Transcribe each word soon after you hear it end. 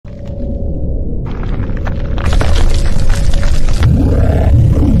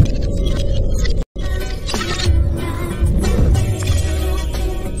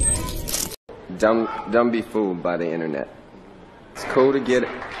Don't be fooled by the internet. It's cool to get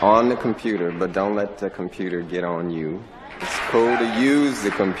on the computer, but don't let the computer get on you. It's cool to use the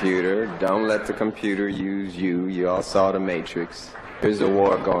computer. Don't let the computer use you. You all saw The Matrix. There's a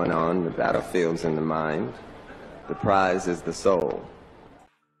war going on. The battlefield's in the mind. The prize is the soul.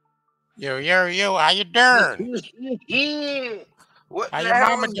 Yo, how you doing? What How the your hell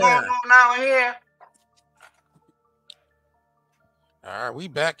mama is doing? going on out here? All right, we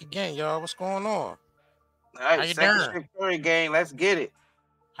back again, y'all. What's going on? All How right, you second doing? shift Curry game. Let's get it.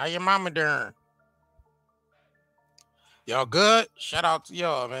 How your mama doing? Y'all good? Shout out to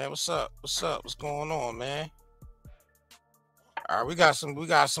y'all, man. What's up? What's going on, man? All right, we got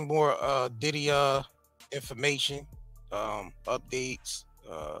some more Diddy information, updates.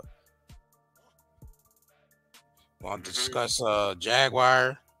 Want to discuss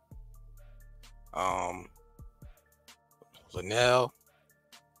Jaguar, Luenell.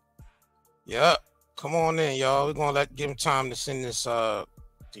 Yep. Come on in, y'all. We're gonna give him time to send these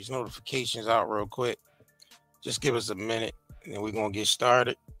notifications out real quick. Just give us a minute, and then we're gonna get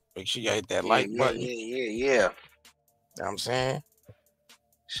started. Make sure you hit that like button. Yeah. You know what I'm saying?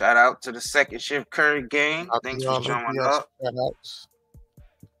 Shout out to the second shift Curry game. Out Thanks to for y'all. showing up.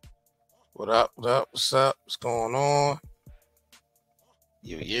 What up? What's up? What's going on?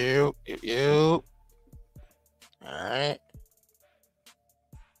 You. All right.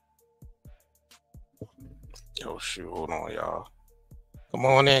 Oh shoot, hold on, y'all. Come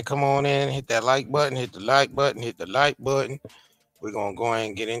on in. Hit that like button. Hit the like button. We're gonna go ahead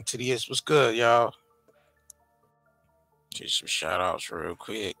and get into this. What's good, y'all? Get some shout outs real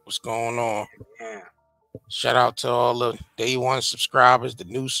quick. What's going on? Yeah. Shout out to all the day one subscribers, the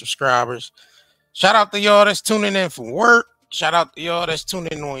new subscribers. Shout out to y'all that's tuning in from work. Shout out to y'all that's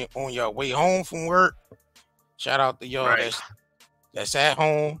tuning in on your way home from work. Shout out to y'all that's at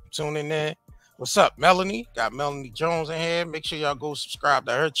home tuning in. What's up, Melanie? Got Melanie Jones in here. Make sure y'all go subscribe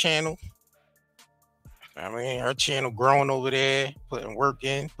to her channel. I mean, her channel growing over there, putting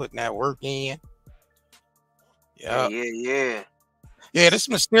that work in. Yeah. Yeah, this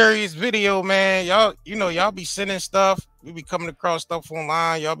mysterious video, man. Y'all be sending stuff. We be coming across stuff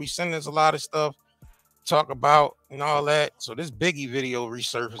online. Y'all be sending us a lot of stuff to talk about and all that. So this Biggie video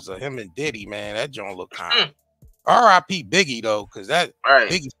resurfaced of him and Diddy, man. That joint look kind of R.I.P. Biggie though, because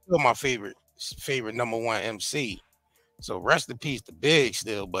Biggie's still my favorite number one MC. So rest in peace to Big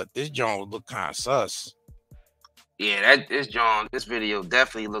still, but this joint look kind of sus. Yeah, this video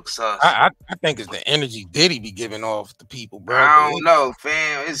definitely looks sus. I think it's the energy Diddy be giving off to people, bro. I don't know,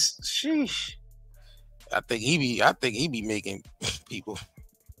 fam. It's sheesh. I think he be making people.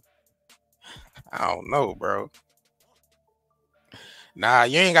 I don't know, bro. Nah,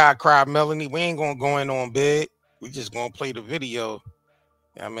 you ain't gotta cry, Melanie. We ain't gonna go in on Big. We just gonna play the video.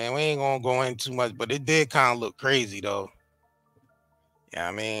 Yeah, man, we ain't gonna go in too much, but it did kind of look crazy though. Yeah,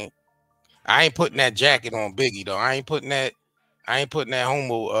 I mean, I ain't putting that jacket on Biggie though. I ain't putting that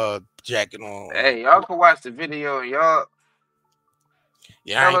homo jacket on. Hey, y'all can watch the video and y'all.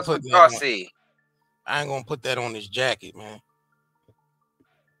 Yeah, I ain't putting that on. I ain't gonna put that on this jacket, man.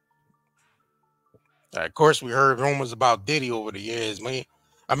 Of course, we heard rumors about Diddy over the years, man.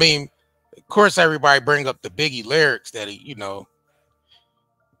 I mean, of course, everybody bring up the Biggie lyrics that he, a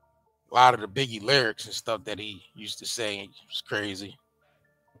lot of the Biggie lyrics and stuff that he used to say was crazy.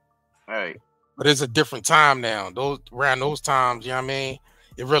 All right. But it's a different time now. Around those times, you know what I mean?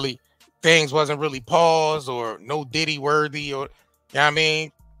 It really, things wasn't really paused or no Diddy worthy, or, you know what I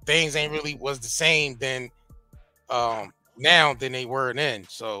mean? Things ain't really was the same then now than they were then.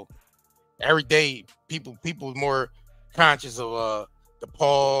 So every day people more conscious of the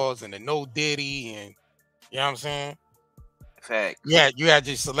pause and the no Diddy, and you know what I'm saying? Fact. Yeah, you had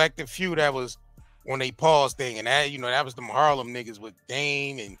just selected few that was on they pause thing, and that was them Harlem niggas with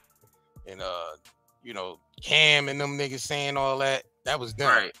Dame and Cam and them niggas saying all that. That was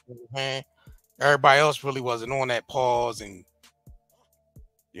done. Right. Man. Everybody else really wasn't on that pause and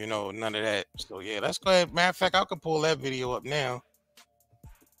none of that. So yeah, let's go ahead. Matter of fact, I could pull that video up now.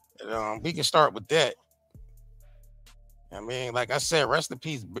 And, we can start with that. I mean, like I said, rest in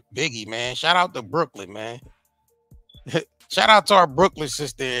peace, Biggie, man. Shout out to Brooklyn, man. Shout out to our Brooklyn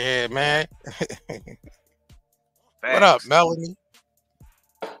sister here, man. What up, Melanie?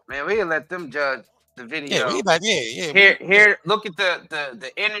 Man, we let them judge the video. Yeah. Here, look at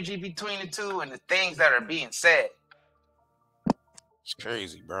the energy between the two and the things that are being said. It's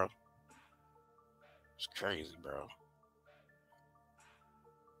crazy, bro.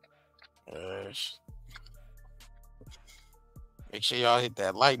 Make sure y'all hit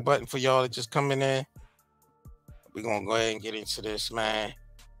that like button for y'all that just coming in. We're gonna go ahead and get into this, man.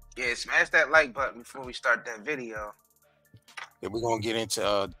 Yeah, smash that like button before we start that video. Yeah, we're gonna get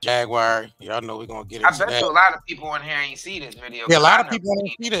into Jaguar. Y'all know we're gonna get I into bet that. you a lot of people in here ain't see this video. Yeah, a lot I of never people ain't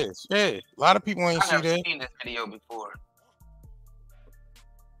seen see it. this. Yeah, a lot of people ain't I see never this. seen this video before.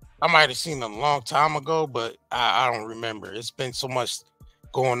 I might have seen it a long time ago, but I don't remember. It's been so much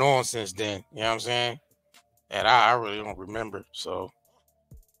going on since then. You know what I'm saying? And I really don't remember. So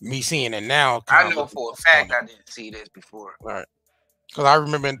me seeing it now, kind I of know looking for a back on fact it. I didn't see this before. Right. Because I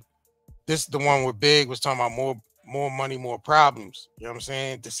remember this is the one where Big was talking about more money, more problems. You know what I'm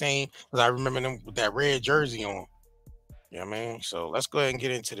saying? The same, because I remember them with that red jersey on. You know what I mean? So let's go ahead and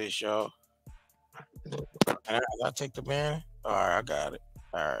get into this, y'all. And I take the banner. All right, I got it.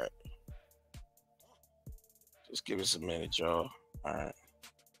 All right. Just give us a minute, y'all. All right.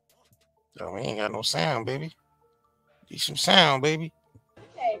 Yo, we ain't got no sound, baby. Need some sound, baby.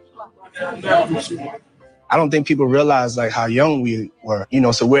 I don't think people realize like how young we were, you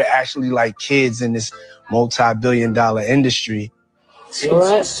know, so we're actually like kids in this multi-billion-dollar industry.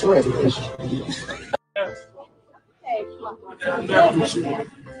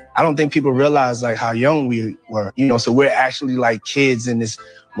 I don't think people realize like how young we were, you know, so we're actually like kids in this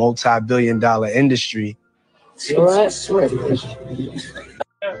multi-billion-dollar industry.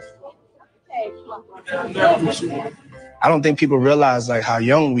 I don't think people realize like how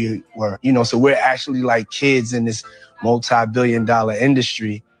young we were, you know, so we're actually like kids in this multi-billion-dollar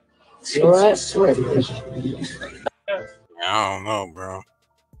industry. I don't know, bro.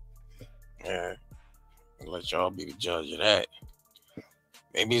 Yeah, I'll let y'all be the judge of that.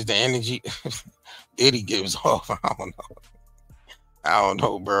 Maybe it's the energy Diddy gives off. I don't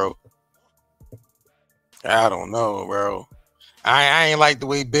know, bro. I don't know, bro. I ain't like the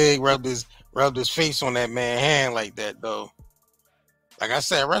way Big rubbed his face on that man's hand like that, though. Like I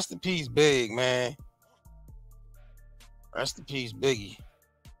said, rest in peace, Big, man. Rest in peace, Biggie.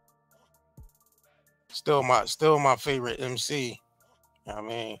 Still my favorite MC. You know what I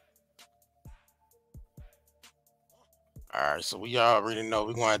mean? All right, so we already know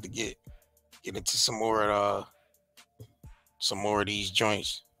we're gonna have to get into some more of these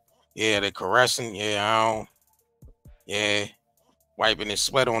joints. Yeah, they're caressing. Yeah, yeah, wiping his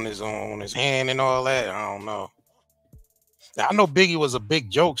sweat on his hand and all that. I don't know. Now, I know Biggie was a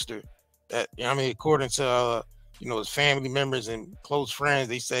big jokester. That, you know what I mean, according to you know, his family members and close friends,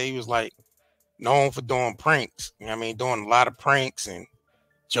 they say he was like known for doing pranks. You know what I mean, doing a lot of pranks and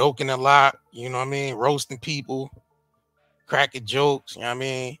joking a lot. You know what I mean, roasting people, cracking jokes. You know what I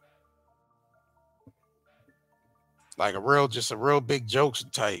mean, like a real big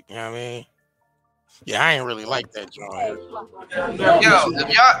jokester type. You know what I mean. Yeah, I ain't really like that joint. Yo,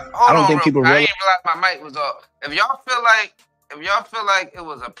 if y'all hold on, real quick. I didn't realize my mic was off. If y'all feel like it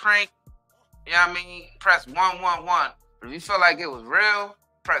was a prank, you know what I mean, press 111. But if you feel like it was real,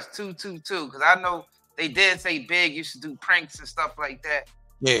 press 222. Because I know they did say Big used to do pranks and stuff like that.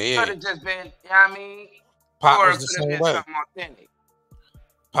 Yeah. Could have just been, you know what I mean? Pac or was it the could same have been way. something authentic.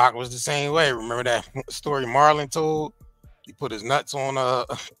 Pac was the same way. Remember that story Marlon told? He put his nuts on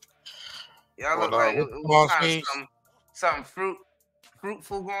Y'all look like it was kind of something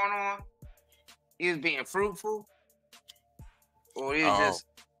fruitful going on. He was being fruitful, or he was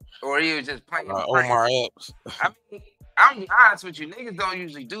just playing. Omar Epps. I mean, I'm be honest with you, niggas don't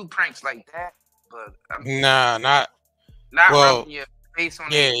usually do pranks like that. But I mean, not rubbing your face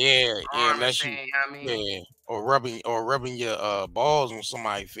on yeah. Unless you, know what I mean? Yeah, or rubbing your balls on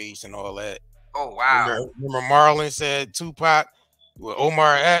somebody's face and all that. Oh wow! Remember Marlon said Tupac with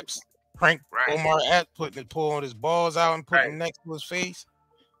Omar Epps prank Omar Epps pulling his balls out and putting them next to his face.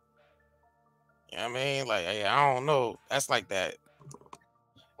 You know what I mean? Like, I don't know. That's like that.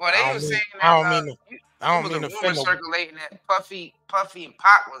 Well, they were saying that I don't mean to rumor circulating that Puffy and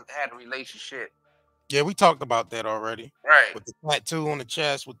Pac had a relationship. Yeah, we talked about that already. Right. With the tattoo on the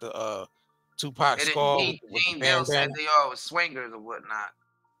chest with the Tupac skull. Gene Bill said they all was swingers or whatnot.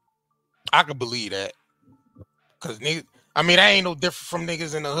 I could believe that. Cause I mean, that ain't no different from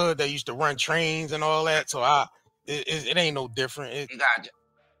niggas in the hood that used to run trains and all that. So it ain't no different. It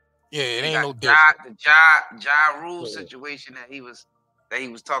ain't no different. The Ja Rule situation that he was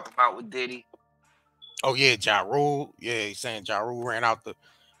talking about with Diddy. Oh yeah, Ja Rule. Yeah, he's saying Ja Rule ran out the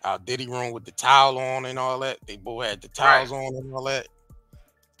Diddy room with the towel on and all that. They both had the towels on and all that.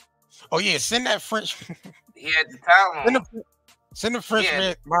 Oh yeah, send that French. He had the towel on. Send the French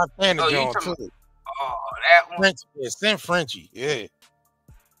man Montana John too. Oh, that one. French, yeah, send Frenchie. Yeah.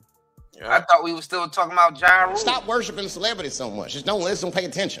 I thought we were still talking about Ja Rule. Stop worshiping celebrities so much. Just don't listen, don't pay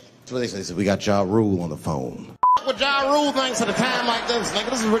attention. That's what they say. They said, we got Ja Rule on the phone. What Ja Rule thinks at a time like this, nigga,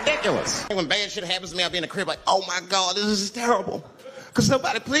 this is ridiculous. When bad shit happens to me, I'll be in the crib like, oh my God, this is terrible. Cause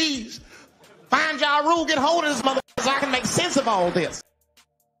somebody please find Ja Rule, get hold of this motherfucker so I can make sense of all this.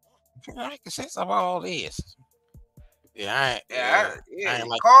 I make sense of all this. Yeah, I ain't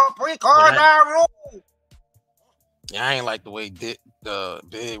like call Ja Rule. Yeah, I ain't like the way Big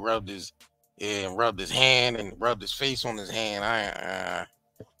rubbed his hand and rubbed his face on his hand.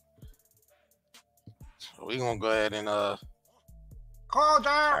 So we gonna go ahead and call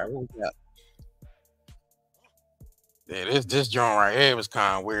Ja. Yeah, this joint right here was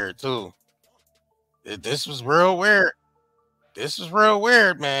kind of weird too. This was real weird. This is real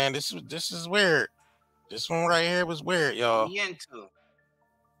weird, man. This is weird. This one right here was weird, y'all.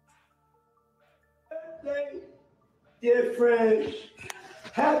 Dear French,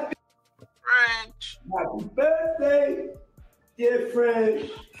 happy birthday, dear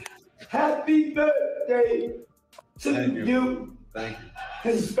French. Happy birthday to you. Thank you.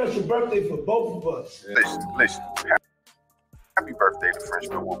 It's a special birthday for both of us. Listen. Happy birthday to French,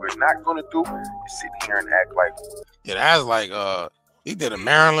 but what we're not gonna do is sit here and act like. Yeah, that's like he did a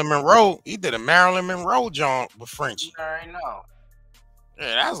Marilyn Monroe. He did a Marilyn Monroe joint with French. You already know.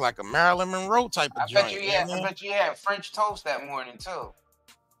 Yeah, that's like a Marilyn Monroe type of joint. I bet you had French toast that morning too.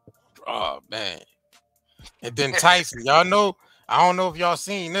 Oh man. And then Tyson, y'all know. I don't know if y'all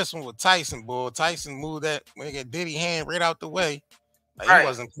seen this one with Tyson, boy. Tyson moved that nigga Diddy hand right out the way. Like, he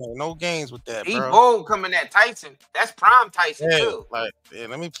wasn't playing no games with that, bro. He bold coming at Tyson. That's prime Tyson too. Like,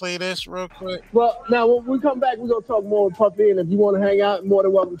 let me play this real quick. Well, now when we come back, we're gonna talk more with Puffy, and if you want to hang out, more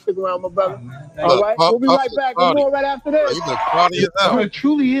than welcome to stick around, my brother. All right, we'll be right back with more right after this. You look funny as hell. It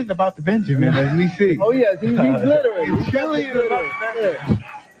truly is about the Benjamin, as we see. Oh yes, he's glittering. He truly is about the Benjamin.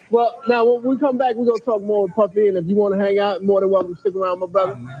 Well, now when we come back, we're gonna talk more with Puffy, and if you want to hang out, more than welcome to stick around, my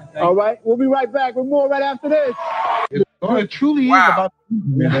brother. All right, we'll be right back with more right after this. It truly is about the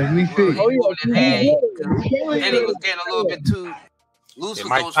Benjamin, as we see. Oh yeah, and he was getting a little bit too loose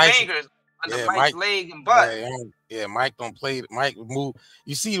with those fingers under Mike's leg and butt. Yeah, Mike don't play. Mike move.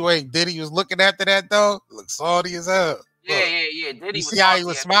 You see the way Diddy was looking after that though? Look salty as hell. Yeah. Diddy. You see how he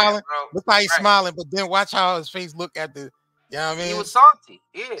was smiling? Look how he's smiling, but then watch how his face look at the. You know what I mean? He was salty.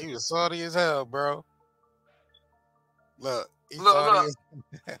 Yeah. He was salty as hell, bro. Look. Yeah,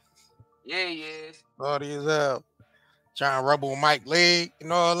 he is. Salty as hell. Trying to rub on Mike's leg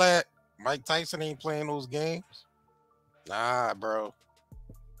and all that. Mike Tyson ain't playing those games. Nah, bro.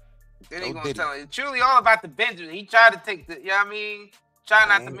 Then he gonna tell you. It's truly all about the Benjamin. He tried to take the, you know what I mean? Try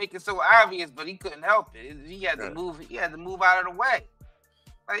not to make it so obvious, but he couldn't help it. He had to move. He had to move out of the way.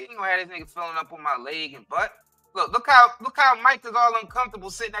 Like, he ain't gonna have this nigga filling up on my leg and butt. Look how Mike is all uncomfortable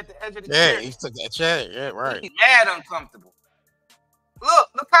sitting at the edge of the chair. Yeah, he took that chair. Yeah, right. He's mad uncomfortable.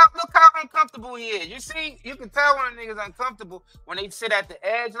 Look how uncomfortable he is. You see, you can tell when a nigga's uncomfortable when they sit at the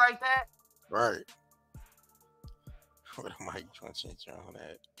edge like that. Right. What am I trying to change on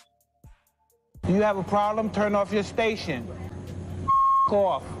that? Do you have a problem? Turn off your station.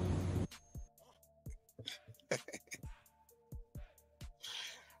 Off.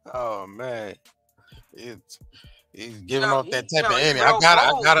 Oh man, he's giving off that type of energy. I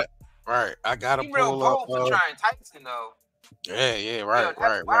gotta pull up. For trying Tyson though. Yeah, right. It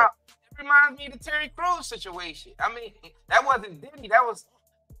reminds me of the Terry Crews situation. I mean, that wasn't Diddy. That was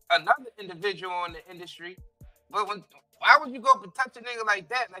another individual in the industry. But why would you go up and touch a nigga like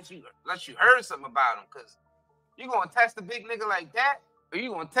that unless you heard something about him? Because you gonna test a big nigga like that, or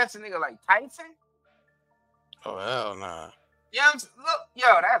you gonna test a nigga like Tyson? Oh hell nah. Yeah, look,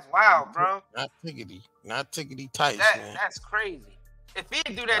 yo, that's wild, bro. Not tickety Tyson. That's crazy. If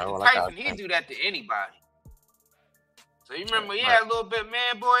he'd do that to Tyson, he'd do that to anybody. So you remember he had a little bit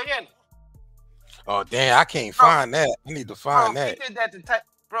man boy in it. Oh damn, I can't find that. I need to find that. If he did that to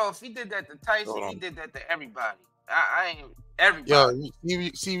if he did that to Tyson, he did that to everybody. I ain't everybody. Yo,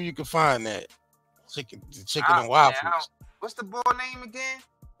 see if you can find that. Chicken and waffles. What's the boy name again?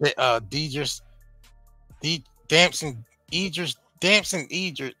 Idris Dampson or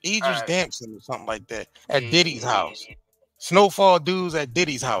something like that at Diddy's house. Snowfall dudes at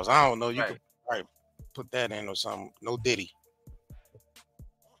Diddy's house. I don't know. You could put that in or something. No Diddy.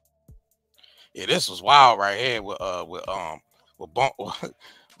 Yeah, this was wild right here with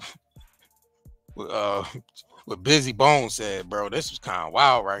Busy Bones said, bro. This was kind of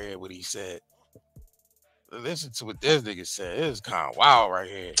wild right here. What he said. Listen to what this nigga said. It is kind of wild right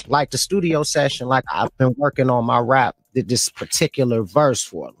here. Like the studio session, like I've been working on my rap, did this particular verse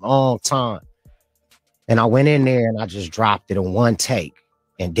for a long time. And I went in there and I just dropped it in one take.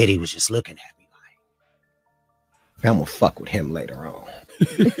 And Diddy was just looking at me like, I'm gonna fuck with him later on.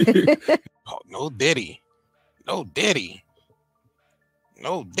 Oh, no Diddy. No Diddy.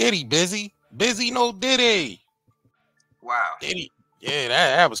 No Diddy, Busy. Busy, no Diddy. Wow. Diddy. Yeah,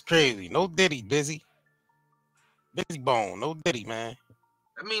 that was crazy. No Diddy, busy bone. No Diddy, man.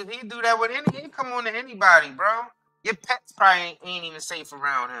 I mean, he do that with he come on to anybody, bro. Your pets probably ain't even safe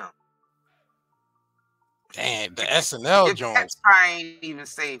around him. Damn, the SNL your Jones. Pets probably ain't even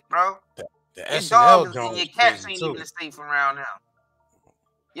safe, bro. The your SNL dog Jones and your cats ain't too. even safe around him.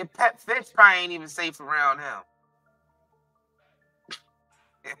 Your pet fish probably ain't even safe around him.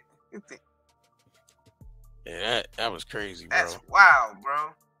 Yeah, that was crazy, bro. That's wild, bro.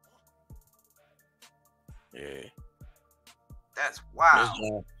 Yeah. That's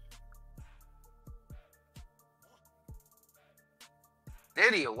wild.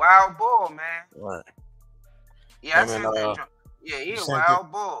 Diddy, a wild bull, man. Right. Yeah, I seen that. Yeah, he a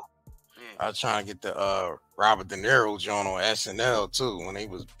wild bull. Yeah. I was trying to get the Robert De Niro joint on SNL too when he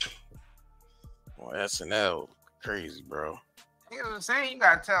was on SNL. Crazy, bro. You know what I'm saying? You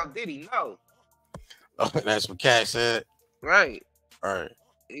gotta tell Diddy no. Oh, that's what Cat said. Right. All right.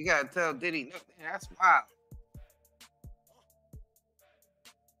 You gotta tell Diddy no. Man, that's wild.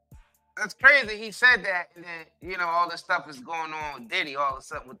 That's crazy. He said that, and then all this stuff is going on with Diddy. All of a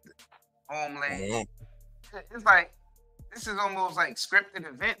sudden with the Homeland. Mm-hmm. It's like this is almost like scripted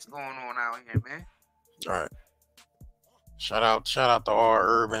events going on out here, man. All right. Shout out to R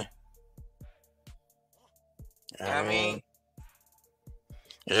Urban. I mean,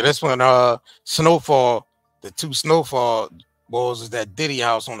 yeah, this one, Snowfall, the two Snowfall boys is that Diddy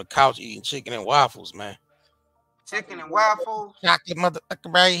house on the couch eating chicken and waffles, man. Chicken and waffles? Chocolate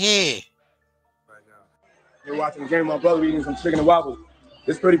motherfucker right here. You're watching the game, my brother eating some chicken and waffles.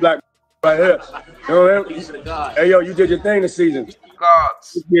 This pretty black right here. You know what I mean? Hey, yo, you did your thing this season.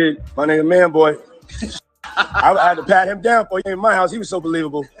 Gods. You did. My nigga, man, boy. I had to pat him down for you in my house. He was so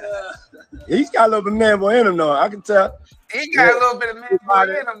believable. He's got a little bit of man boy in him, though. I can tell. He got a little bit of man boy in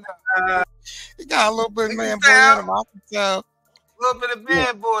him, though. He got a little bit of man boy in him. I can tell. A little bit of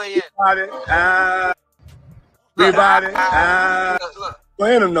man boy in him.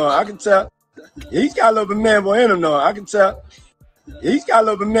 Boy in him, though. I can tell. He's got a little bit of man boy in him, though. I can tell. He's got a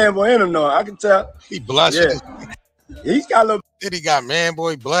little bit of man boy in him, though. I can tell. He blushing. Yeah. He's got a little. Did he got man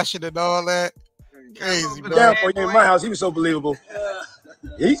boy blushing and all that? Crazy, bro. Down for you in my house. He was so believable.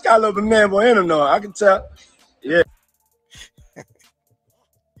 He's got a little bit of man boy in him, though. I can tell. Yeah.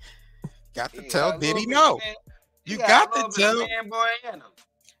 Got to tell Diddy no. You got to tell.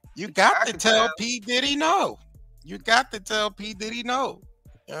 You got to tell P Diddy no. You got to tell P Diddy no.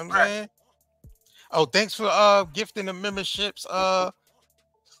 You know what I'm saying? Oh, thanks for gifting the memberships.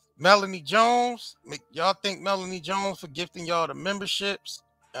 Melanie Jones. Y'all thank Melanie Jones for gifting y'all the memberships.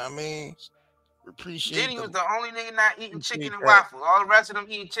 I mean, appreciate Diddy was the only nigga not eating chicken and waffles. All the rest of them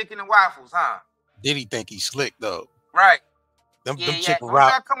eating chicken and waffles, huh? Diddy think he's slick though. Right. Them chicken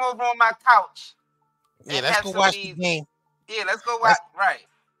waffles. I come over on my couch. Yeah, let's go watch the game. Yeah, let's go watch. Right.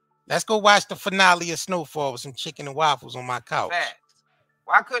 Let's go watch the finale of Snowfall with some chicken and waffles on my couch. Facts.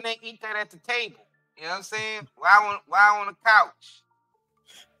 Why couldn't they eat that at the table? You know what I'm saying? Why on the couch?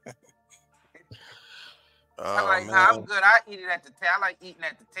 I'm like, nah, I'm good. I eat it at the table. I like eating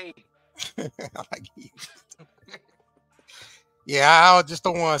at the table. I like eating. Yeah, I just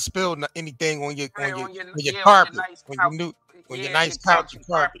don't want to spill anything on your carpet, on your nice couch and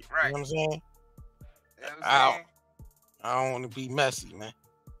carpet. Right. You know what I'm saying? I don't want to be messy, man.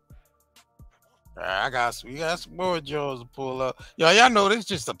 All right, we got some more jaws to pull up. Y'all know this is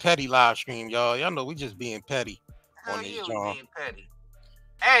just a petty live stream, y'all. Y'all know we just being petty on these jaws.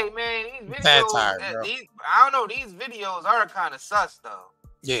 Hey man, these videos, I don't know, these videos are kind of sus though.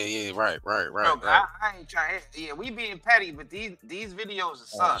 Yeah, right. Bro, I ain't trying. Yeah, we being petty, but these videos are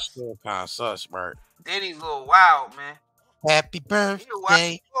sus. Still kind of sus, right? Diddy's a little wild, man. Happy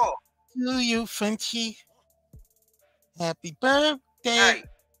birthday to you, Frenchie. Happy birthday,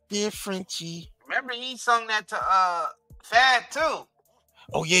 dear Frenchie. Remember he sung that to Fad too.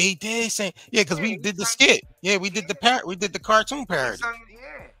 Oh yeah, he did sing. Yeah, because we did the skit. Yeah, we did the cartoon parody.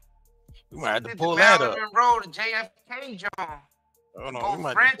 We might have to pull that up. Roll the JFK John. Oh no, we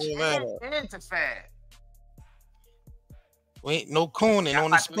might have to pull that up. And to Fad. Wait, no cooning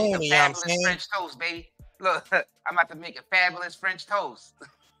on the spoon. You know what I'm saying? French toast, baby. Look, I'm about to make a fabulous French toast.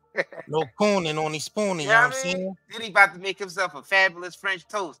 No cooning on the spoon. You know what I'm saying? Then he about to make himself a fabulous French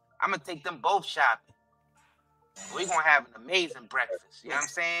toast. I'm gonna take them both shopping. We're gonna have an amazing breakfast. You know what I'm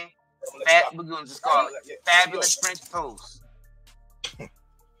saying? We're gonna just call it fabulous French toast.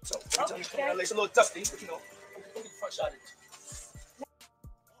 It's a little dusty, you know.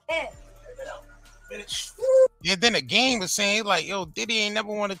 Yeah, then the game was saying like, yo, Diddy ain't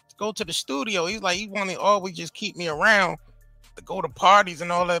never want to go to the studio. He's like, he wanted always just keep me around to go to parties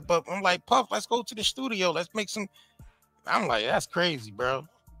and all that. But I'm like, Puff, let's go to the studio. Let's make some. I'm like, that's crazy, bro.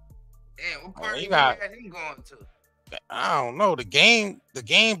 Damn, what party you you got had him going to? I don't know. The game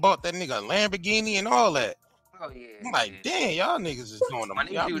bought that nigga a Lamborghini and all that. Oh yeah. I'm like, damn, y'all niggas is doing them. When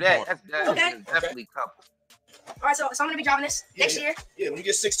you Y'all do be that, doing- that's definitely couple. All right, so I'm gonna be driving this next year. Yeah, when you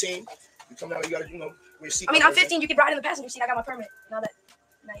get 16, you come out. You gotta, wear your seat. I mean, I'm 15. You can ride in the passenger seat. I got my permit. Not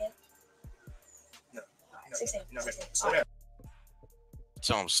yet. No. All right, 16. No, 16. slow down.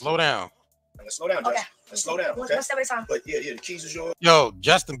 Tell him slow down. Let's slow down, Josh. Okay. Let's slow down. Okay? One step at a time. But yeah, the keys is yours. Yo,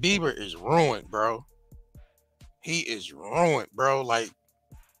 Justin Bieber is ruined, bro. He is ruined, bro. Like,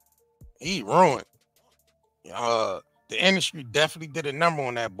 he ruined. The industry definitely did a number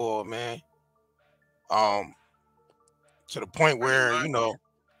on that boy, man. To the point where,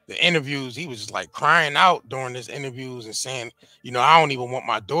 the interviews, he was just like crying out during his interviews and saying, I don't even want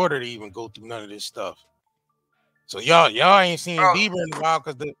my daughter to even go through none of this stuff. So y'all ain't seen Bieber in a while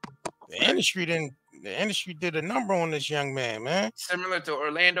because the industry did a number on this young man. Similar to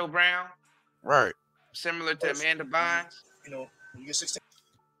Orlando Brown. Right. Similar to Amanda Bynes. When you get 16.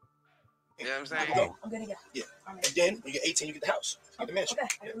 You know what I'm saying? I'm good to go. Yeah. And then when you get 18, you get the house. You get the mansion. Okay.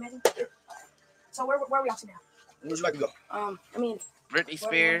 I get the mansion. Yeah. So where are we off to now? Where would you like to go? I mean, Britney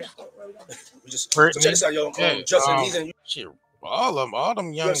Spears. We just so check this out, yo. Justin, he's in. Shit, all them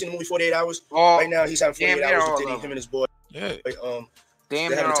young. You ever seen the movie 48 Hours? Right now, he's having 48 hours with Diddy, him and his boy. Yeah.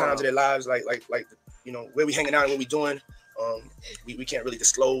 They're having times of their lives, like where we hanging out and what we doing. We can't really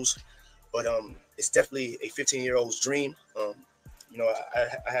disclose, but it's definitely a 15-year-old's dream. I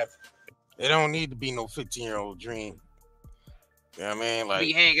have. It don't need to be no 15-year-old dream. You know what I mean? Like,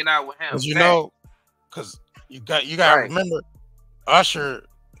 be hanging out with him. Because you got to remember, Usher,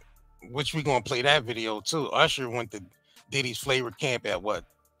 which we gonna play that video too. Usher went to Diddy's flavor camp at what,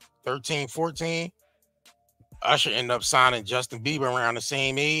 13, 14? Usher ended up signing Justin Bieber around the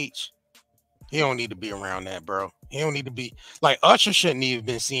same age. He don't need to be around that, bro. He don't need to be like Usher shouldn't even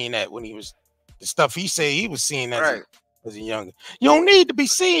been seeing that when he was the stuff he said he was seeing that as a younger. You don't need to be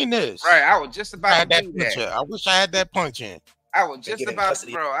seeing this. Right. I was just about to do that. I wish I had that punch in. I was just about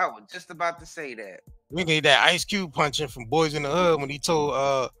to, bro. I was just about to say that. We need that Ice Cube punching from Boys in the Hood when he told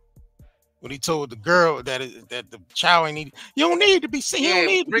the girl that the child ain't need. You don't need to be seeing. You don't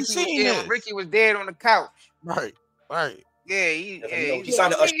need to be seeing this. Ricky was dead on the couch. Right. Yeah, he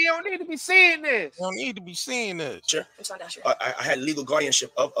signed don't need to be seeing this. You don't need to be seeing this. Sure. I had legal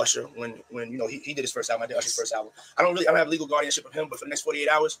guardianship of Usher when he did his first album. I did Usher's first album. I don't have legal guardianship of him, but for the next 48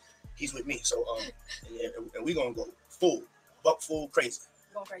 hours, he's with me. So and we gonna go full crazy.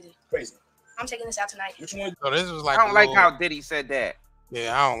 Going crazy. I'm taking this out tonight. Which one? So this was like I don't like how Diddy said that.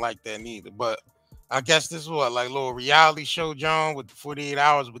 Yeah, I don't like that neither. But I guess this was like a little reality show, John, with the 48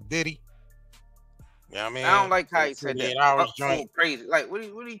 hours with Diddy. You know what I mean? I don't like how he said that. Hours joint. Crazy. Like, what are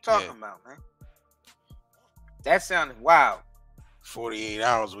you talking about, man? That sounded wild. 48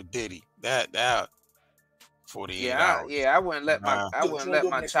 hours with Diddy. That 48 hours. I wouldn't let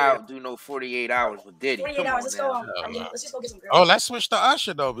my child do no 48 hours with Diddy. 48 hours. Let's go. Let's just go get some girls. Oh, let's switch to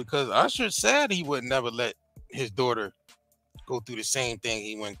Usher though, because Usher said he would never let his daughter go through the same thing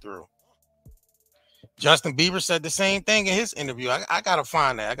he went through. Justin Bieber said the same thing in his interview. I gotta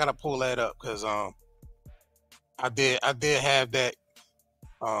find that. I gotta pull that up because I did have that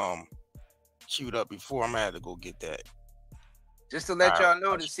queued up before. I'm gonna have to go get that. Just to let y'all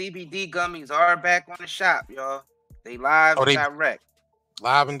know, the CBD gummies are back on the shop, y'all. They live and direct.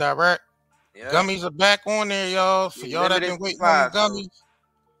 Live and direct. Yep. Gummies are back on there, y'all. For y'all that been waiting on the gummies,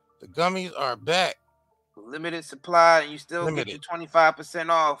 the gummies are back. Limited supply, and you still get your 25%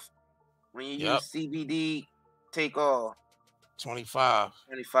 off when you use CBD Take All. 25.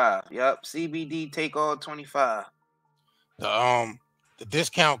 Yep. CBD Take All 25. The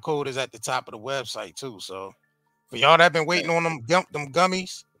discount code is at the top of the website too. So for y'all that been waiting on them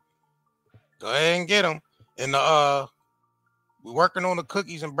gummies, go ahead and get them. And we're working on the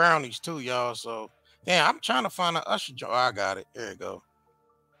cookies and brownies too, y'all. So I'm trying to find an Usher joint. Oh, I got it. There you go.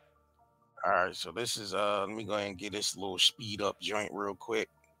 All right, so this is let me go ahead and get this little speed up joint real quick.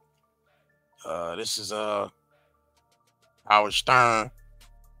 This is Howard Stern.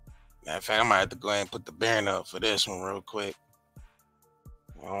 Matter of fact, I might have to go ahead and put the banner up for this one real quick.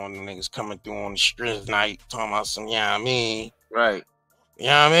 All the niggas coming through on the streets tonight talking about some, you know what I mean? Right. You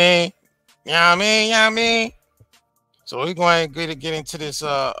know what I mean? You know what I mean? You know what I mean? So we're going to get into this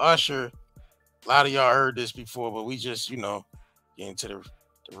Usher. A lot of y'all heard this before, but we just, get into the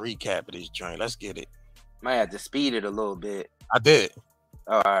recap of this joint. Let's get it. Might have to speed it a little bit. I did.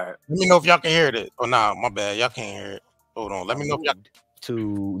 All right. Let me know if y'all can hear it. Oh, nah, my bad. Y'all can't hear it. Hold on. Let me know if y'all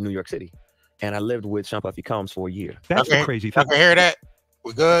to New York City, and I lived with Sean Puffy Combs for a year. That's the crazy thing. I can hear that.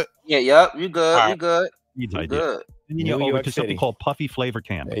 We good? Yeah, yep. You good. Right. You good. You good. sending you over to something called Puffy Flavor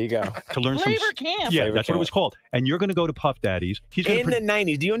Camp. There you go. To learn Flavor some. Camp. Yeah, Flavor that's what it was called. And you're going to go to Puff Daddy's. He's in the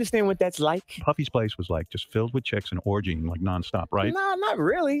 90s. Do you understand what that's like? Puffy's place was like just filled with chicks and orgying like nonstop, right? No, not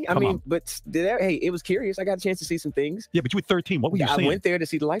really. I mean, but hey, it was curious. I got a chance to see some things. Yeah, but you were 13. What were you seeing? I went there to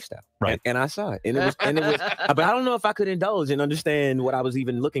see the lifestyle, right? And I saw it, and it was. But I don't know if I could indulge and understand what I was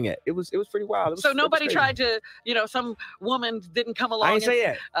even looking at. It was pretty wild. So nobody tried to, some woman didn't come along. I didn't say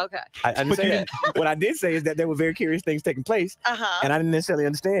that. Okay. I didn't say that. What I did say is that there were very curious things taking place, and I didn't necessarily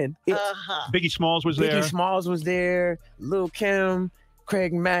understand it. Biggie Smalls was there. Biggie Smalls was there. Lil' Kim,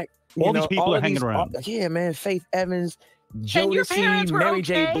 Craig Mack. All these people are hanging around. Yeah, man. Faith Evans. Jodeci, Mary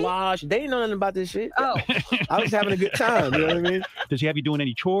J. Blige. They didn't know nothing about this shit. Oh. I was having a good time. You know what I mean? Does he have you doing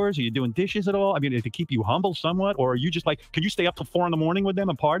any chores? Are you doing dishes at all? I mean, to keep you humble somewhat? Or are you just like, can you stay up till 4 a.m. with them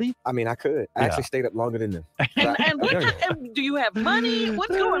and party? I mean, I could. I actually stayed up longer than them. And do you have money?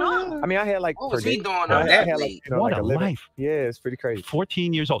 What's going on? I mean, I had like What was he doing I on had that like, league? What a living. life. Yeah, it's pretty crazy.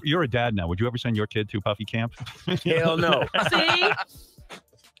 14 years old. You're a dad now. Would you ever send your kid to Puffy Camp? Hell no. See?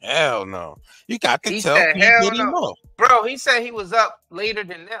 Hell no. You got to He tell said, me hell Diddy no. more. Bro, he said he was up later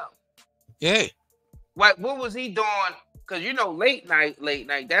than them. Yeah. What was he doing? Because late night,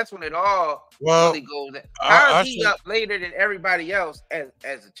 that's when it all really goes. How is he up later than everybody else as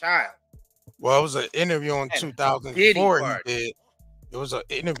a child? Well, it was an interview in 2004 he did. It was an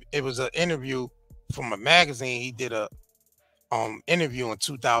interview from a magazine. He did a interview in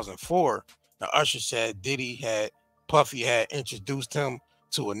 2004. Now Usher said Puffy had introduced him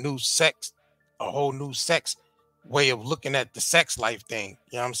to a whole new sex way of looking at the sex life thing.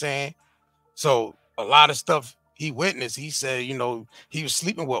 You know what I'm saying? So a lot of stuff he witnessed, he said, he was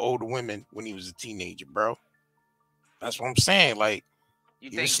sleeping with older women when he was a teenager, bro. That's what I'm saying. Like,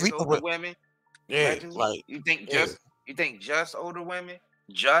 you think just older women? Yeah, allegedly? like you think just older women?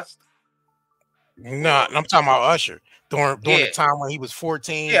 Just? No, I'm talking about Usher during the time when he was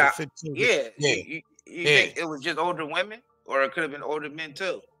 14, 15. Yeah. You think it was just older women, or it could have been older men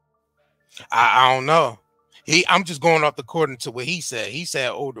too? I don't know. I'm just going off according to what he said. He said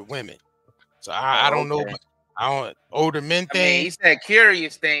older women. So I don't know. I don't older men thing. I mean, he said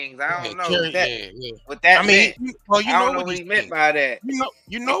curious things. I don't know what that meant. Well, you I know don't know what he meant by that.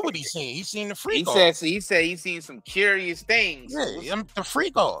 You know what he's seen. He's seen the freak offs. He said he's seen some curious things. Yeah, the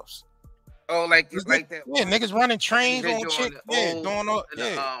freak offs. Oh, like that. Yeah, niggas running trains on chick. Yeah, doing all.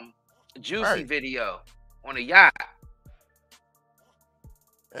 Juicy video on a yacht.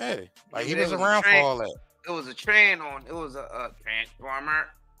 Hey, like he was around for all that. It was a transformer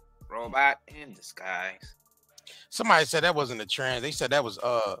robot in disguise. Somebody said that wasn't a trans. They said that was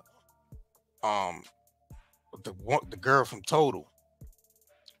the girl from Total.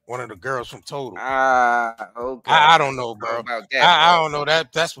 One of the girls from Total. Okay. I don't know, bro. About that, I don't know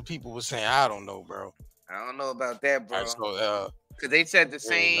that. That's what people were saying. I don't know, bro. I don't know about that, bro. Right, so, because they said the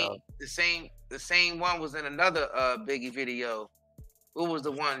same one was in another Biggie video. Who was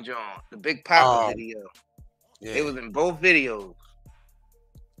the one, John? The Big Papa video. Yeah. It was in both videos.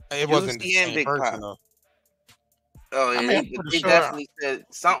 It wasn't the same person, though. Oh, yeah, they definitely said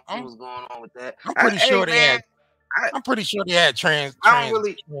something was going on with that. I'm pretty sure they had. I'm pretty sure they had trans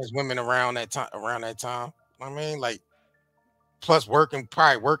women around that time. I mean, like, plus probably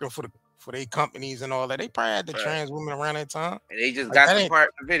working for their companies and all that. They probably had the trans women around that time. And they just got the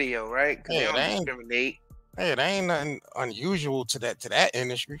part in the video, right? Because they don't discriminate. Hey, there ain't nothing unusual to that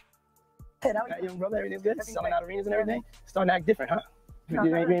industry. Hey, young brother, everything's good. Selling out arenas and everything. Starting to act different, huh?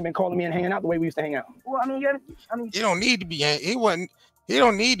 You ain't been calling me and hanging out the way we used to hang out. Well, I mean, he don't need to be. He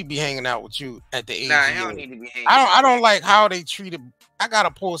don't need to be hanging out with you at the age. Nah, he don't need to be hanging. I don't like how they treated. I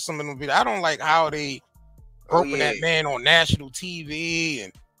gotta post some of them videos. I don't like how they groping that man on national TV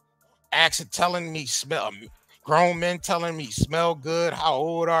and telling me grown men telling me smell good. How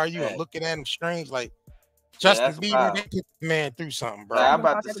old are you? And looking at him strange like. Justin Bieber, they put the man through something, bro. I'm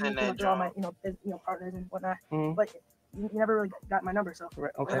about to send that. All my, partners and whatnot, but you never really got my number, so.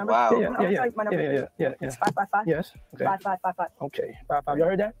 Right. Okay. Wow. Yeah. My number. Yeah. It's 555. Yes. Okay. 5555. Okay. 55. You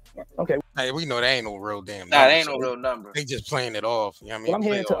heard that? Yeah. Okay. Hey, we know that ain't no real damn number. Nah, that ain't no real number. They just playing it off. You know what I mean? Well, I'm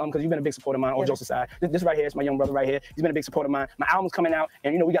here to because you've been a big supporter of mine on Joseph's side. This right here is my young brother right here. He's been a big supporter of mine. My album's coming out,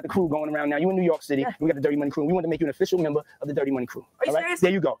 and we got the crew going around now. You in New York City, we got the Dirty Money crew. We want to make you an official member of the Dirty Money crew. Are you serious?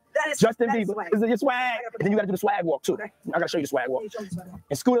 There you go. That is Justin Bieber. Is it your swag? And then you got to do the swag walk too. Okay. I got to show you the swag walk.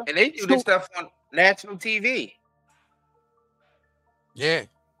 And Scooter. And they do this stuff on national TV. Yeah.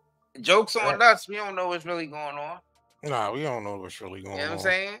 Jokes on us. We don't know what's really going on. Nah, we don't know what's really going on. You know what I'm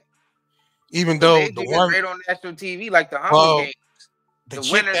saying? Even though they do great on national TV, like the Hunger Games. The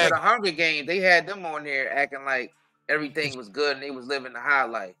winners of the Hunger Games, they had them on there acting like everything was good and they was living the high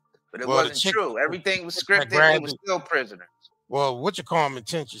life. But it wasn't true. Everything was scripted. They were still prisoners. Well, what you call them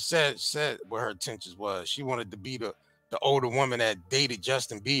intentions said what her intentions was. She wanted to be the older woman that dated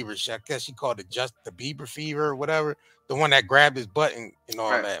Justin Bieber. I guess she called it just the Bieber fever or whatever. The one that grabbed his butt and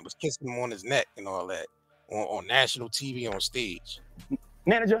all that, was kissing him on his neck and all that on national TV on stage.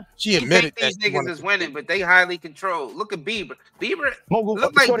 Manager, she admitted these niggas is winning, but they highly controlled. Look at Bieber. Bieber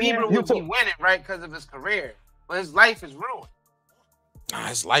looked like Bieber would be winning, right, because of his career, but his life is ruined. Nah,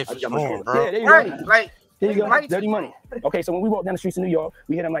 his life is ruined, bro. Yeah, there you right, go. like. There you go. Dirty money. Okay, so when we walk down the streets of New York,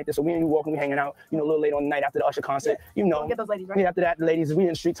 we hit them like this. So we and you walking, we hanging out, you know, a little later on the night after the Usher concert. You know, get those ladies, right? After that, the ladies, we in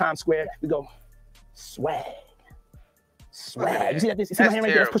the street, Times Square, we go, swag. Swag. You see that? You see my hand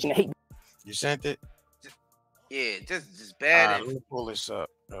right there? That's pushing the hate. You sent it? Yeah, just bad. Let me pull this up.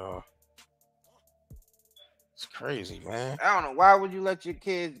 It's crazy, man. I don't know. Why would you let your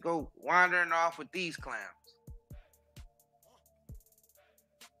kids go wandering off with these clowns?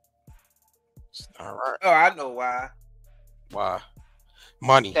 All right. Oh, I know why. Why?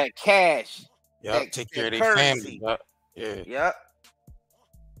 Money. That cash. Yep. Take care of their family. Yep. Yeah. Yep.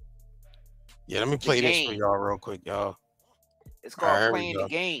 Yeah. Let me play this for y'all real quick, y'all. It's called playing the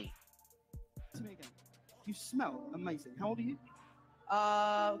game. You smell amazing. How old are you?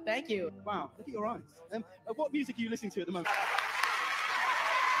 Thank you. Wow. Look at your eyes. What music are you listening to at the moment?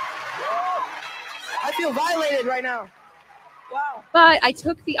 I feel violated right now. Wow. But I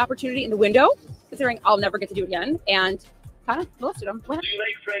took the opportunity in the window, considering I'll never get to do it again, and kind of molested him. Do you like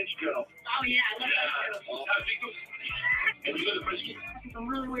French girls? Oh, yeah. Some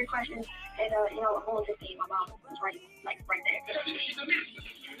really weird questions. And, you know, I'm only 15. My mom was right there.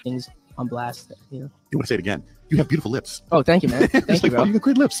 Things on blast, you know. You want to say it again? You have beautiful lips. Oh, thank you, man. Thank you, bro. You got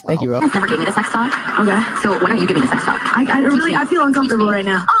great lips. Thank you, bro. Never gave me the sex talk. Okay, so why don't you give me the sex talk? I feel uncomfortable right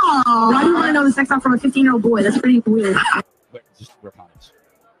now. Oh, why do you want to know the sex talk from a 15-year-old boy? That's pretty weird. Just we're honest.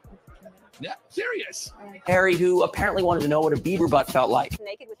 Yeah, serious. Harry, who apparently wanted to know what a Bieber butt felt like.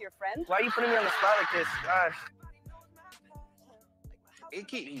 Naked with your friend? Why are you putting me on the spot like this? Gosh. It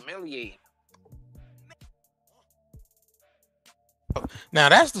keep humiliating. Now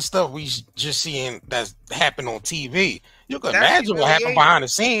that's the stuff we just seeing that's happened on TV. You can imagine what happened behind the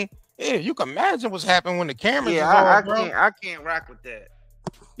scene. Yeah, you can imagine what's happened when the cameras. Yeah, I can't rock with that.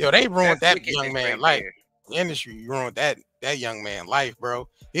 Yo, they ruined that young man life. The industry ruined that young man life, bro.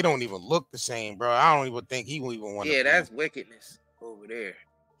 He don't even look the same, bro. I don't even think he will even want to. Yeah, that's wickedness over there.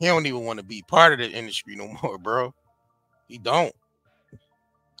 He don't even want to be part of the industry no more, bro. He don't.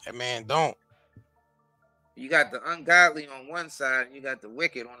 That man don't. You got the ungodly on one side, and you got the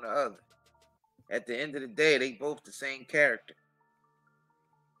wicked on the other. At the end of the day, they both the same character.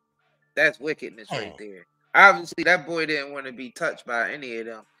 That's wickedness right there. Obviously, that boy didn't want to be touched by any of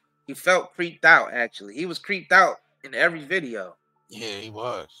them. He felt creeped out, actually. He was creeped out in every video. Yeah, he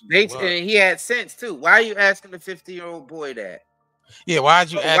was. And he had sense, too. Why are you asking the 50-year-old boy that? Yeah,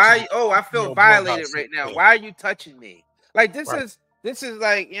 why'd you ask? I feel violated right now. Why are you touching me? Like, this is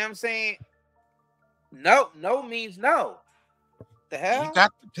like, you know what I'm saying? No means no. The hell?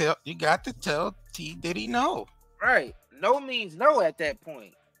 You got to tell T Diddy no. Right. No means no at that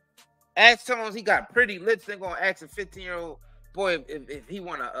point. Ask someone he got pretty lips, they're gonna ask a 15-year-old boy if he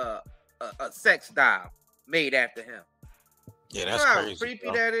want a sex doll made after him. Yeah, that's how crazy. Creepy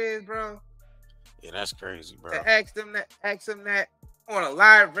bro. That is, bro. Yeah, that's crazy, bro. To ask him that on a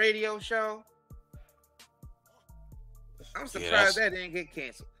live radio show. I'm surprised that didn't get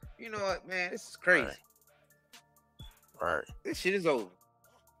canceled. You know what, man? This is crazy. Right. This shit is over.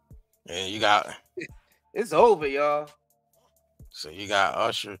 Yeah, you got it's over, y'all. So you got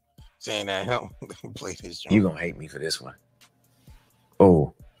Usher saying that him play this joint. You gonna hate me for this one.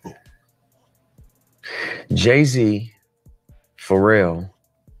 Oh. Jay-Z, Pharrell,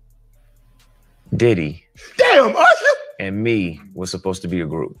 Diddy. Damn, Usher! And me was supposed to be a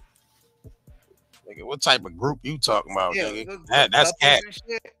group. Nigga, what type of group you talking about, Yeah, nigga? That's cap.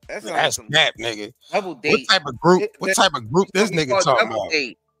 That's cap, nigga. Double date. What type of group? What type of group this nigga talking about?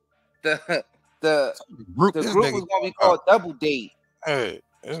 Date. The group was gonna be called Double Date. Hey,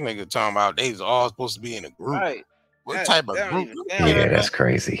 this nigga talking about they was all supposed to be in a group. Right. What type of group? Yeah, that's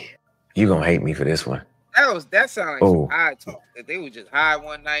crazy. You gonna hate me for this one. That sounded like some high talk. That they were just high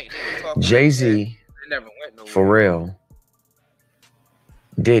one night and they were talking. Jay-Z, they never went nowhere. Pharrell,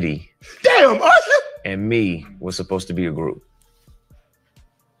 Diddy. Damn, Usher! And me was supposed to be a group.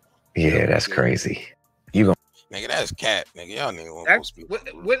 Yeah, that's crazy. You gonna nigga, that's cap, nigga. Y'all nigga supposed to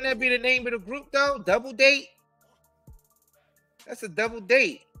be. Wouldn't that be the name of the group though? Double Date? That's a double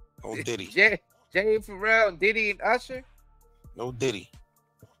date. No Diddy. Jay Pharrell, Diddy, and Usher? No Diddy.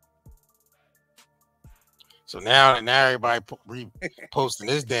 So now everybody posting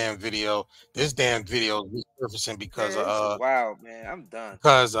this damn video. This damn video is resurfacing because wow, man, I'm done.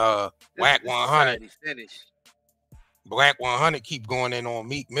 Because Whack 100 finished. Black 100 keep going in on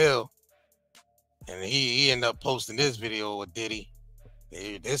Meek Mill, and he ended up posting this video with Diddy.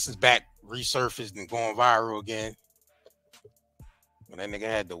 This is back resurfaced and going viral again. When that nigga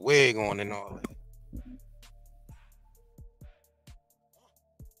had the wig on and all that.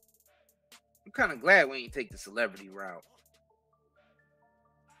 I'm kind of glad we ain't take the celebrity route.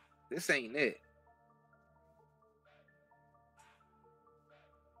 This ain't it.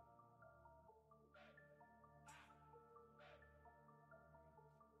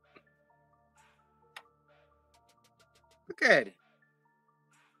 Look at it.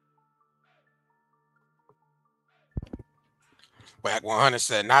 Whack 100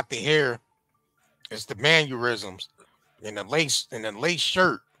 said, not the hair, it's the mannerisms and the lace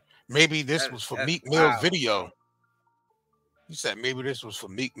shirt. Maybe this was for Meek Mill video. He said maybe this was for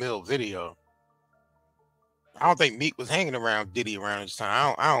Meek Mill video. I don't think Meek was hanging around Diddy around this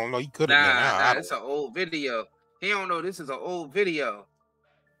time. I don't know. He could have been. Nah, it's an old video. He don't know this is an old video.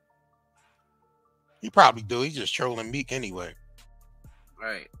 He probably do. He's just trolling Meek anyway.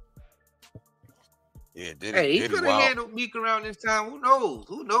 Right. Yeah, Diddy. Hey, he could have handled Meek around this time. Who knows?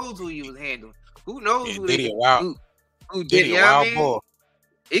 Who knows who he was handling? Who knows who Diddy? Who Diddy? Wild boy.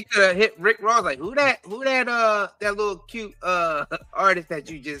 He could have hit Rick Ross like, who that that little cute artist that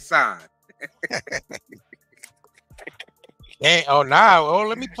you just signed. Hey,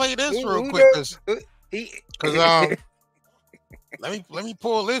 let me play this real quick because let me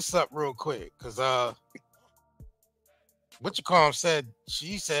pull this up real quick because what you call him said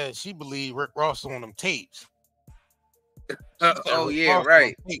she believed Rick Ross on them tapes. Oh yeah,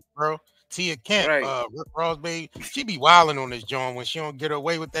 right, tape, bro. Tia Kent, right. Rick Ross, baby, she be wilding on this joint when she don't get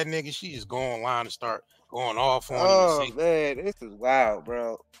away with that nigga. She just go online and start going off on him. Oh man, this is wild,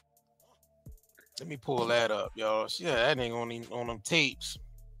 bro. Let me pull that up, y'all. Yeah, that ain't on them tapes.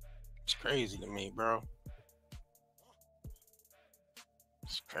 It's crazy to me, bro.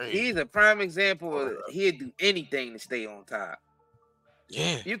 It's crazy. He's a prime example of he'd do anything to stay on top.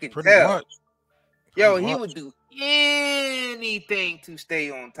 Yeah, you can pretty tell. Much. Yo, he would do anything to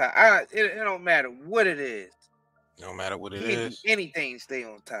stay on top. It don't matter what it is. No matter what it He'd is. do anything to stay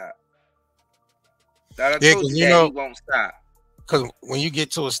on top. I told Yeah, you that he won't stop. Because when you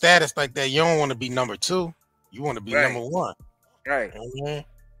get to a status like that, you don't want to be number 2. You want to be number 1. Right. You know what I mean?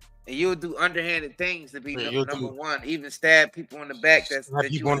 And you'll do underhanded things to be number 1. Even stab people in the back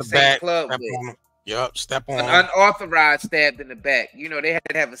that you in the same club with. Yup, step on an unauthorized stabbed in the back. You know, they had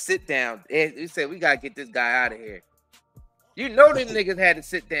to have a sit down. They said, we got to get this guy out of here. You know them niggas had to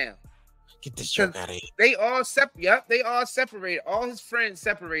sit down. Get this jerk out of here. They all separated. All his friends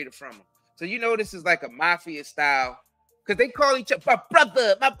separated from him. So you know this is like a mafia style. Because they call each other, my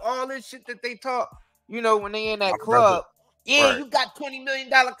brother, all this shit that they talk. You know, when they in that club. Yeah, right. You got $20 million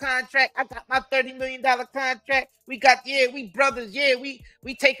contract. I got my $30 million contract. We brothers. Yeah, we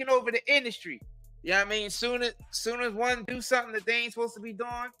taking over the industry. You know what I mean? Soon as one do something that they ain't supposed to be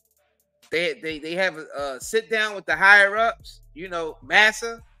doing, they have a sit down with the higher ups, you know,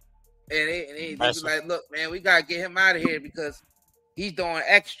 Massa, and they be like, look, man, we gotta get him out of here because he's doing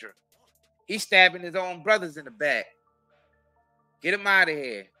extra. He's stabbing his own brothers in the back. Get him out of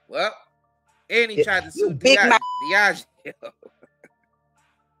here. Well, and he tried to sue Diageo.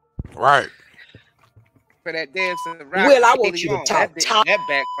 Right. For that damn Ciroc. Will, I want you to talk. That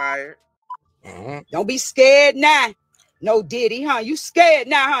backfired. Don't be scared now. No Diddy, huh? You scared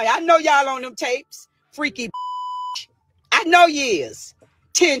now, huh? I know y'all on them tapes. Freaky. I know you is.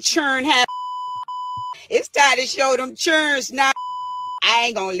 10 churn have. It's time to show them churns now. I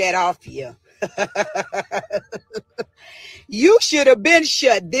ain't gonna let off you. You should have been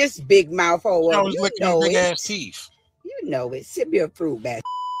shut this big mouth hole. I was looking at big ass teeth. You know it. Sip your fruit back.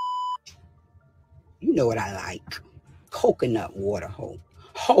 You know what I like. Coconut water hole.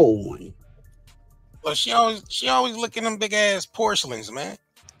 Whole one. Well, she always looking them big ass porcelains, man.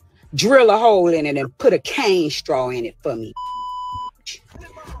 Drill a hole in it and put a cane straw in it for me.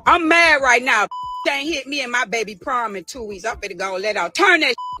 I'm mad right now. Ain't hit me and my baby prom in 2 weeks. I'm finna go let out. Turn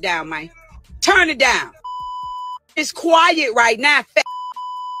that down, man. Turn it down. It's quiet right now.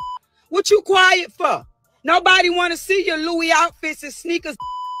 What you quiet for? Nobody want to see your Louis outfits and sneakers.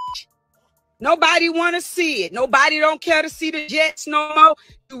 Nobody want to see it. Nobody don't care to see the Jets no more.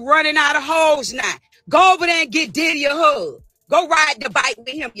 You running out of hoes now. Go over there and get Diddy a hug. Go ride the bike with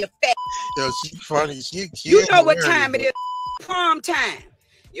him, you fat. Yo, she funny. You know what time it is. Prom time.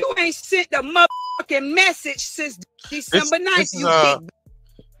 You ain't sent the motherfucking message since December 9th.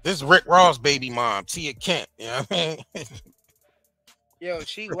 This is Rick Ross' baby mom, Tia Kent. You know what I mean? Yo,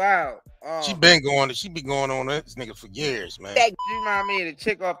 she wild. She been going on this nigga for years, man. She remind me of the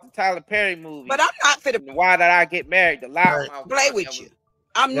chick off the Tyler Perry movie. But I'm not for the. Why Did I Get Married? The loudmouth play with you.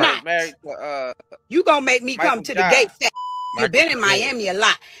 I'm not. Married to, you gonna make me come to the gate. You've been in Miami a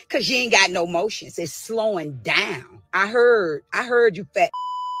lot because you ain't got no motions. It's slowing down. I heard you fat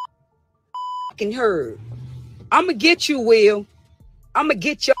fucking heard. I'ma get you, Will. I'ma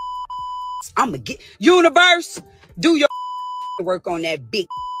get your. I'ma get Universe. Do your work on that big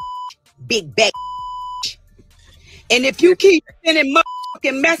back. And if you keep sending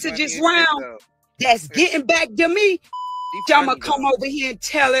motherfucking messages around, that's getting back to me. I'ma come over here and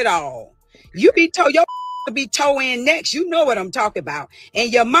tell it all. You be told your be toe in next. You know what I'm talking about.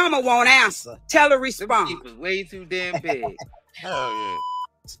 And your mama won't answer. Tell her respond. Them was way too damn big. Hell yeah.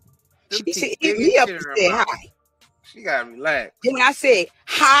 She said, hit me up and said hi. She gotta relax. Then I said,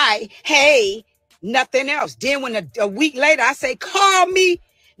 hi, hey, nothing else. Then when a week later, I say, call me,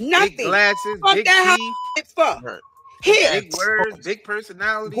 nothing. Big glasses, fuck big that teeth. For. Here. Big words, big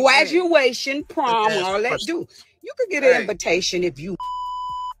personality. Graduation, prom, all that do. You could get an invitation if you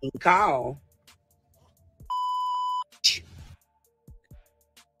call.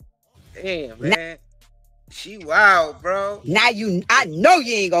 Damn, man. She wild, bro. Now I know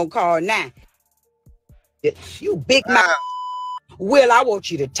you ain't gonna call now. You big mouth. Will, I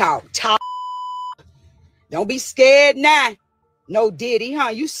want you to talk. Don't be scared now. No Diddy, huh?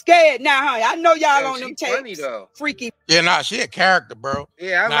 You scared now, huh? I know y'all on them tapes. Funny, though. Freaky. Yeah, nah, she a character, bro.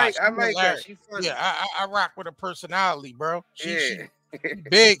 Yeah, I Nah, like her. She funny. Yeah, I rock with her personality, bro. She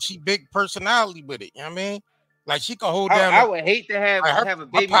big personality with it. You know what I mean? Like she can hold down. I would hate to have a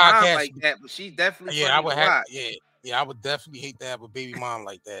baby mom like that, but she's definitely I would have. I would definitely hate to have a baby mom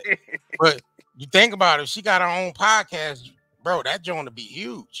like that. But you think about it, if she got her own podcast, bro, that joint to be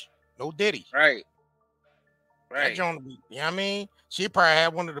huge. No Diddy. Right. That joint to be, you know what I mean? She probably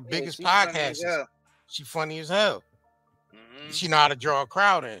had one of the biggest podcasts. She funny as hell. She know how to draw a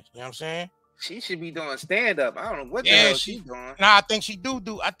crowd in. You know what I'm saying? She should be doing stand-up. I don't know what the hell she's doing. Nah, I think she do.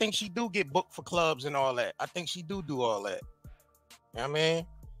 I think she do get booked for clubs and all that. I think she do all that. You know what I mean?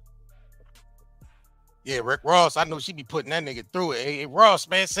 Yeah, Rick Ross. I know she be putting that nigga through it. Hey, Ross,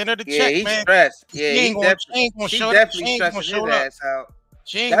 man, send her the check, he's man. Stressed. Yeah, she ain't gonna show up. She ain't stressing gonna show his up. ass out.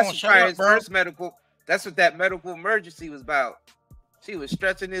 She ain't gonna show up, bro. First medical. That's what that medical emergency was about. She was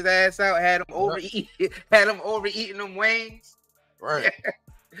stretching his ass out. Had him overeating them wings. Right.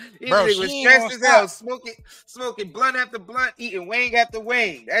 Bro, was stressed as hell, smoking blunt after blunt, eating wing after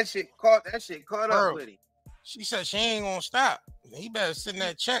wing. That shit caught up with him. She said she ain't gonna stop. He better send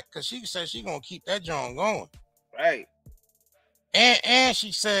that check because she said she gonna keep that joint going. Right. And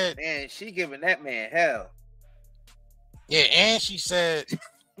she said, man, she giving that man hell. Yeah, and she said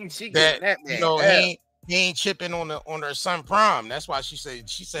she giving that man hell. he ain't chipping on her son prom. That's why she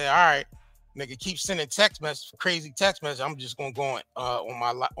said, all right, nigga, keep sending crazy text message. I'm just gonna go on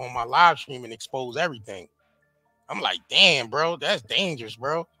my live stream and expose everything. I'm like, damn, bro, that's dangerous,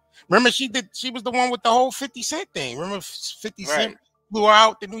 bro. Remember, she was the one with the whole 50 Cent thing. Remember, 50 Cent flew her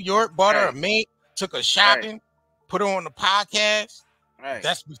out to New York, bought her a mate, took her shopping, put her on the podcast. Right.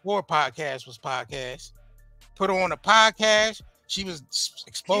 That's before podcast was podcast. Put her on the podcast. She was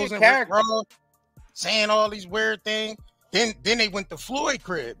exposing Rick Ross, saying all these weird things. Then they went to Floyd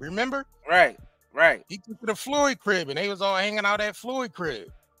crib. Remember? Right. He took to the Floyd crib, and they was all hanging out at Floyd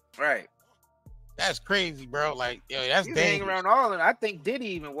crib. Right. That's crazy, bro. Like, yo, that's dangerous. Hanging around all of them. I think Diddy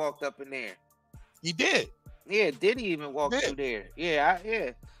even walked up in there. He did. Yeah, Diddy even walked through there. Yeah,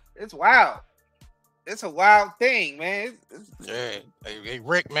 it's wild. It's a wild thing, man. Yeah. Hey,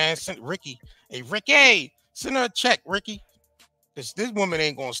 Rick, man, send Ricky. Hey, Ricky, send her a check, Ricky. This woman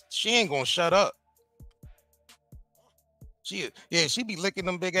ain't gonna shut up. She be licking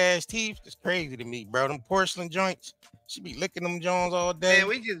them big ass teeth. It's crazy to me, bro. Them porcelain joints. She be licking them Jones all day. Man,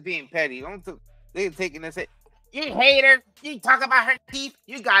 we just being petty. They're taking this. You haters. You talk about her teeth.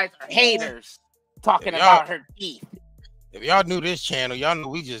 You guys are haters. Talking about her teeth. If y'all knew this channel, y'all know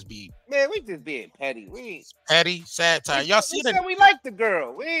we just be. Man, we just being petty. Petty, satire. Y'all see that? We like the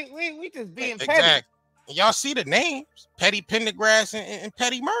girl. We just being petty. Exactly. Y'all see the names. Petty Pendergrass and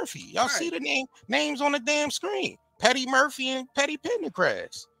Petty Murphy. Y'all see the names on the damn screen. Petty Murphy and Petty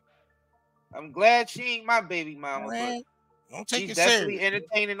Pendergrass. I'm glad she ain't my baby mama. Man, don't take she's it definitely serious.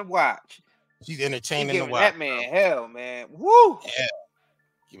 entertaining to watch. She's entertaining to watch. That man hell, man. Woo! Yeah.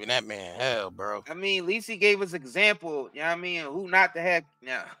 Giving that man hell, bro. I mean, at least he gave us example, you know what I mean, who not to have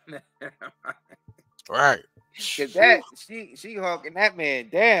now. Right. Cause that she hawking that man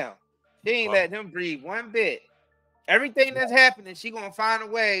down. She ain't letting him breathe one bit. Everything that's happening, she gonna find a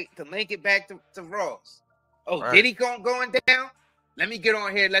way to link it back to Ross. Oh, Right. Diddy going down? Let me get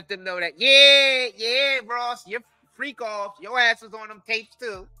on here and let them know that. Yeah, Ross, you're freak off. Your ass was on them tapes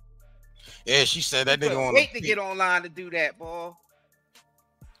too. Yeah, she said that nigga on. Wait to get online to do that, boy.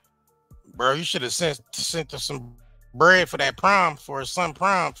 Bro, you should have sent her some bread for that prom, for her son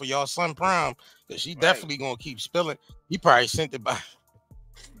prom, for y'all son prom, because she definitely gonna keep spilling. He probably sent it by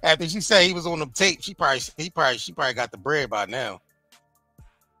after she said he was on them tape. She probably got the bread by now.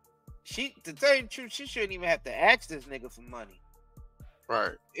 To tell you the truth, she shouldn't even have to ask this nigga for money.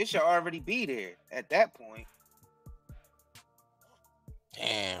 Right. It should already be there at that point.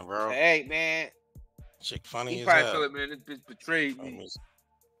 Damn, bro. Hey, man. Chick funny he as probably hell. feel like, man, this bitch betrayed me.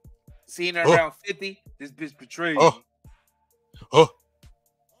 Seeing her around 50, this bitch betrayed me.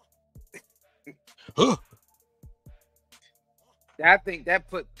 I think that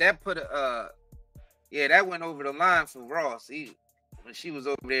put that went over the line for Ross. When she was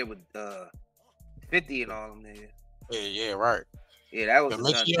over there with 50 and all them niggas. Yeah, right. Yeah, that was.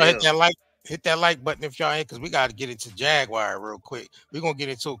 Make sure y'all hit that like button if y'all ain't, because we got to get into Jaguar real quick. We're gonna get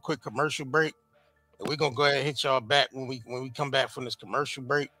into a quick commercial break, and we're gonna go ahead and hit y'all back when we come back from this commercial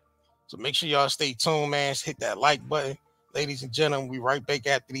break. So make sure y'all stay tuned, man. Hit that like button. Ladies and gentlemen, we right back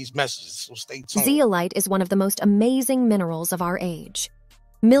after these messages, so stay tuned. Zeolite is one of the most amazing minerals of our age.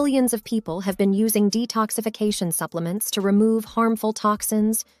 Millions of people have been using detoxification supplements to remove harmful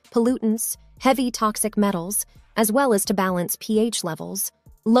toxins, pollutants, heavy toxic metals, as well as to balance pH levels,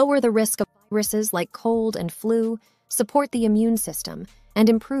 lower the risk of viruses like cold and flu, support the immune system, and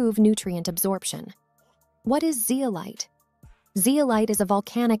improve nutrient absorption. What is zeolite? Zeolite is a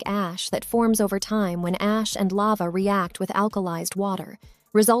volcanic ash that forms over time when ash and lava react with alkalized water,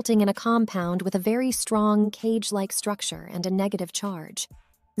 resulting in a compound with a very strong cage-like structure and a negative charge.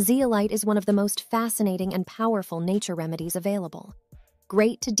 Zeolite is one of the most fascinating and powerful nature remedies available.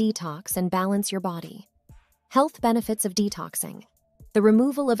 Great to detox and balance your body. Health benefits of detoxing. The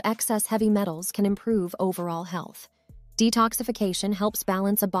removal of excess heavy metals can improve overall health. Detoxification helps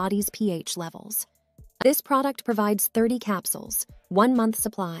balance a body's pH levels. This product provides 30 capsules, 1 month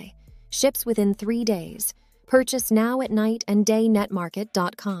supply, ships within 3 days. Purchase now at night and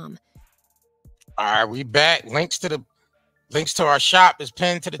daynetmarket.com. All right, we back. Links to our shop is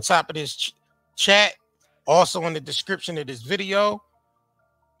pinned to the top of this chat. Also in the description of this video.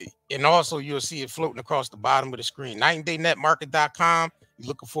 And also you'll see it floating across the bottom of the screen. Daynetmarket.com. You're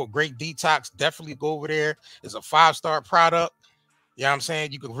looking for a great detox, definitely go over there. It's a 5-star product. You know what I'm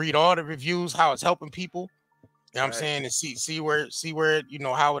saying? You can read all the reviews, how it's helping people. You know what I'm saying? And see where you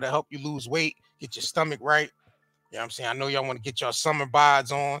know how it'll help you lose weight, get your stomach right. You know what I'm saying? I know y'all want to get your summer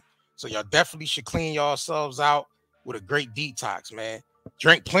bods on. So y'all definitely should clean yourselves out with a great detox, man.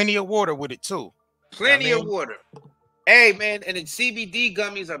 Drink plenty of water with it too. Plenty of water. Hey, man, and the CBD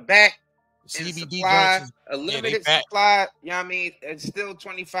gummies are back. CBD supply, a limited supply. You know what I mean? It's still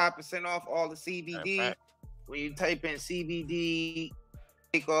 25% off all the CBD. When you type in CBD,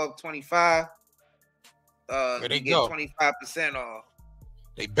 take off 25. You get 25% off.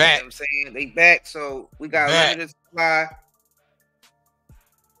 They back. You know what I'm saying? They back. So we got a limited supply.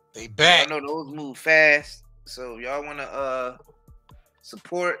 They back. I know those move fast. So y'all want to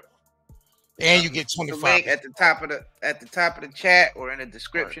support. And you get 25 link at the top of the chat or in the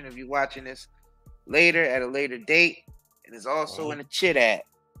description if you're watching this later at a later date. And it's also in the chit at.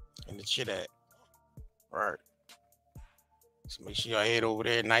 Right. So make sure y'all head over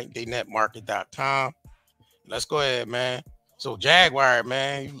there, daynetmarket.com. Let's go ahead, man. So Jaguar,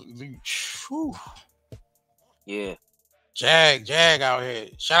 man. Yeah. Jag out here.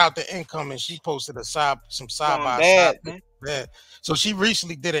 Shout out to Income, and she posted some side by side. Yeah. So she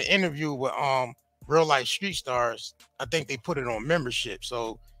recently did an interview with real life street stars. I think they put it on membership.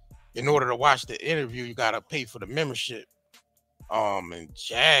 So in order to watch the interview, you gotta pay for the membership. And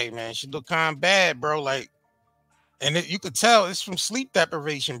Jag, man, she look kind of bad, bro. Like, and you could tell it's from sleep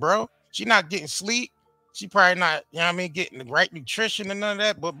deprivation, bro. She not getting sleep. She probably not, you know what I mean, getting the right nutrition and none of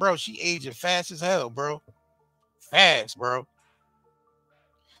that. But bro, she aging fast as hell, bro. Fast, bro.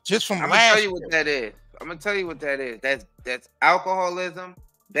 Just from I'm last gonna tell you what that is. I'm gonna tell you what that is. That's alcoholism,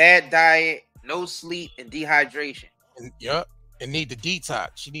 bad diet, no sleep, and dehydration. And need the detox.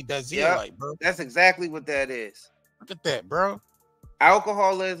 She need that zeolite, bro. That's exactly what that is. Look at that, bro.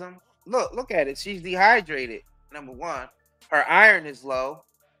 Alcoholism. Look at it. She's dehydrated. Number one, her iron is low.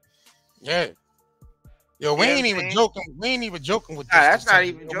 Yeah. Yo, we ain't even joking. We ain't even joking with this. That's not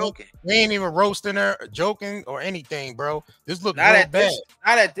even joking. We ain't even roasting her, or joking, or anything, bro. This look not real at bad.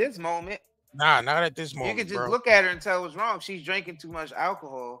 Not at this moment. Nah, not at this moment. You can just bro. look at her and tell what's wrong. She's drinking too much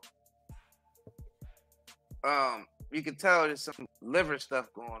alcohol. You can tell there's some liver stuff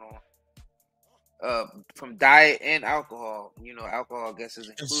going on. From diet and alcohol. You know, alcohol, I guess, is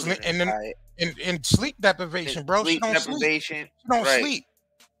included in diet. And sleep deprivation, bro. Sleep deprivation. She don't right. sleep.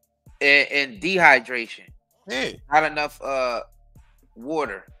 And dehydration. Yeah. Not enough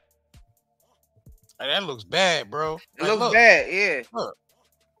water. Hey, that looks bad, bro. It looks bad, yeah. Look.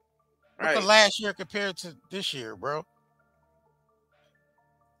 Right. Look at last year compared to this year, bro.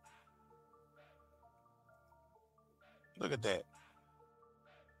 Look at that.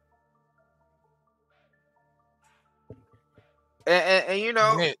 And you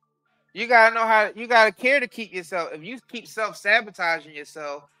know, you gotta know how you gotta care to keep yourself. If you keep self-sabotaging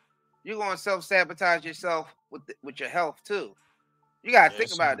yourself, you're gonna self-sabotage yourself with your health too. You gotta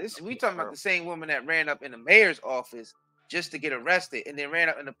think about this. We talking about the same woman that ran up in the mayor's office just to get arrested, and then ran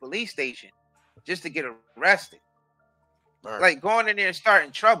up in the police station just to get arrested. Right. Like going in there and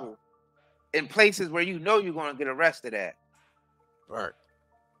starting trouble in places where you know you're gonna get arrested at. Right.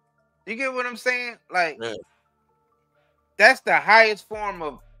 You get what I'm saying? Like that's the highest form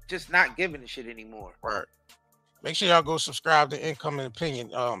of just not giving a shit anymore. Right. Make sure y'all go subscribe to Income and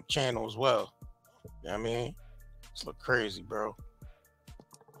Opinion channel as well. You know what I mean? This look crazy, bro.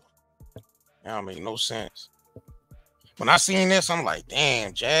 That don't make no sense. When I seen this, I'm like,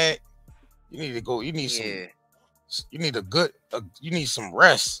 damn, Jag, you need to go. You need some. You need you need some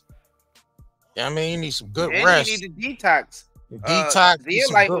rest. You know what I mean? You need some good rest. You need to detox. Detox.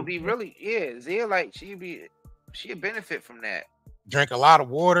 Zeolite would be really, Zeolite. She'd benefit from that. Drink a lot of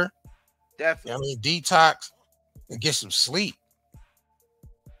water. Definitely. You know what I mean? Detox and get some sleep.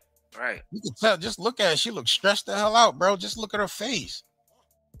 Right. You can tell. Just look at her. She looks stressed the hell out, bro. Just look at her face.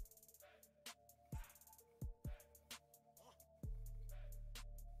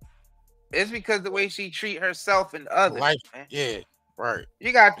 It's because the way she treat herself and others. Life, man. Yeah, right.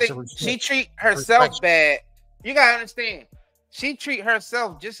 You gotta think she treat herself bad. You gotta understand. She treat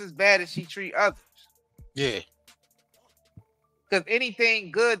herself just as bad as she treat others. Yeah. Because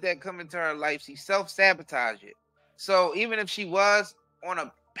anything good that come into her life, she self-sabotage it. So even if she was on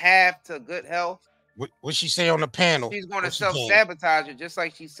a path to good health, what she say on the panel? She's going to self-sabotage it, just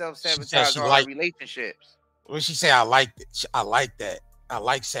like she self-sabotaged all her relationships. What she say? I like it. I like that. I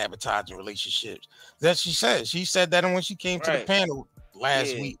like sabotaging relationships. That she said. She said that when she came to the panel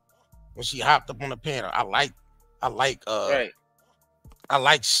last week. When she hopped up on the panel, I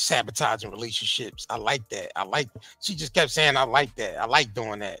like sabotaging relationships. I like that. She just kept saying, I like that. I like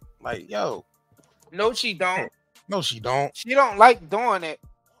doing that. Like, yo. No, she don't. No, she don't. She don't like doing it.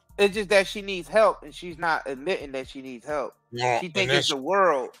 It's just that she needs help, and she's not admitting that she needs help. Yeah, she thinks it's the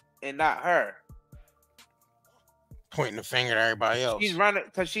world and not her. Pointing the finger at everybody else. She's running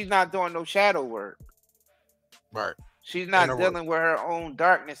because she's not doing no shadow work. Right. She's not dealing with her own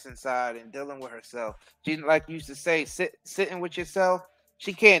darkness inside and dealing with herself. She's like you used to say, sitting with yourself.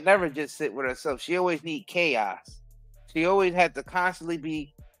 She can't never just sit with herself. She always need chaos. She always had to constantly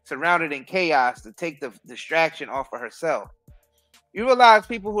be surrounded in chaos to take the distraction off of herself. You realize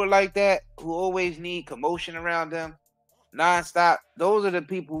people who are like that, who always need commotion around them, nonstop. Those are the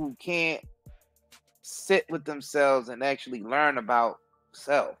people who can't sit with themselves and actually learn about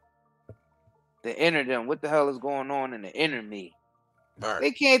self. The inner them. What the hell is going on in the inner me? Right.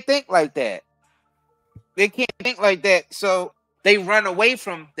 They can't think like that. They can't think like that. So they run away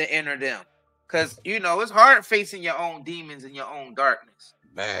from the inner them. Because, you know, it's hard facing your own demons and your own darkness.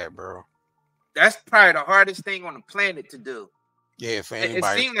 Bad, bro. That's probably the hardest thing on the planet to do. Yeah, for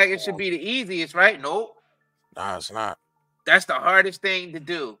anybody. It seems like it should be the easiest, right? Nope. No, it's not. That's the hardest thing to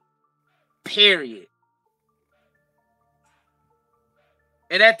do. Period.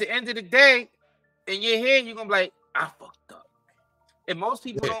 And at the end of the day, in your head, you're gonna be like, I fucked up. And most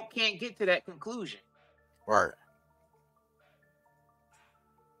people can't get to that conclusion. Right.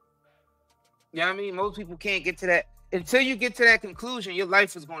 You know what I mean? Most people can't get to that. Until you get to that conclusion, your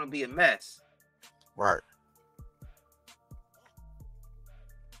life is gonna be a mess. Right.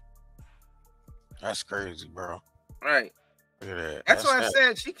 That's crazy, bro. Right. Look at that. That's why I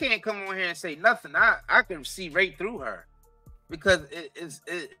said she can't come on here and say nothing. I can see right through her. Because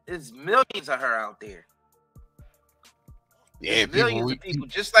it's millions of her out there. Yeah, millions of people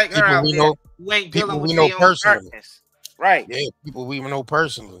just like her out there who ain't dealing with their own darkness. Right. Yeah, people we know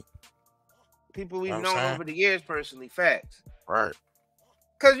personally. People we've known over the years personally. Facts. Right.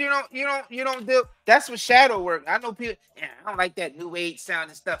 Because you don't deal. That's what shadow work. I know people. Yeah, I don't like that new age sound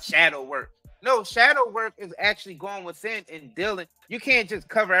and stuff. Shadow work. No, shadow work is actually going within and dealing. You can't just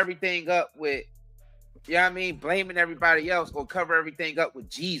cover everything up with. You know what I mean? Blaming everybody else or cover everything up with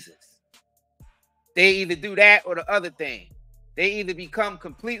Jesus. They either do that or the other thing. They either become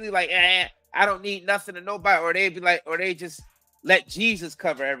completely like, I don't need nothing to nobody, or they be like, or they just let Jesus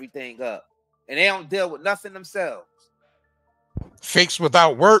cover everything up, and they don't deal with nothing themselves. Fakes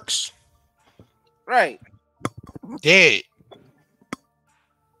without works. Right. Dead.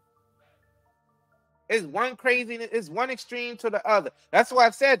 It's one craziness. It's one extreme to the other. That's why I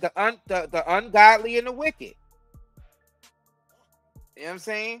said the ungodly and the wicked. You know what I'm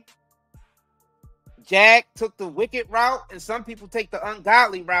saying? Jag took the wicked route, and some people take the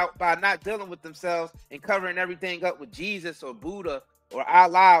ungodly route by not dealing with themselves and covering everything up with Jesus or Buddha or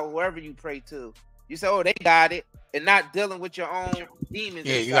Allah or whoever you pray to. You say, oh, they got it, and not dealing with your own demons.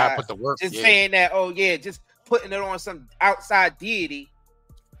 Yeah, inside. you gotta put the work. Just saying that, oh yeah, just putting it on some outside deity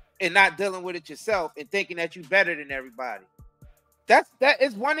and not dealing with it yourself and thinking that you're better than everybody. That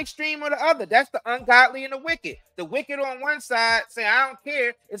is one extreme or the other. That's the ungodly and the wicked. The wicked on one side saying, I don't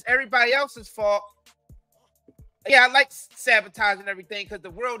care, it's everybody else's fault. Yeah, I like sabotaging everything because the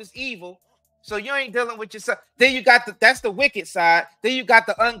world is evil. So you ain't dealing with yourself. Then you got that's the wicked side. Then you got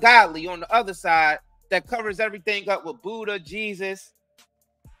the ungodly on the other side that covers everything up with Buddha, Jesus,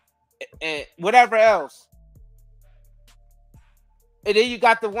 and whatever else. And then you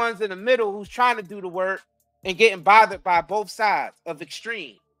got the ones in the middle who's trying to do the work and getting bothered by both sides of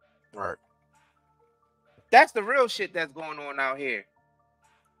extreme. Right. That's the real shit that's going on out here.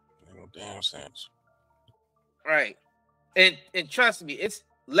 No damn sense. Right. And trust me, it's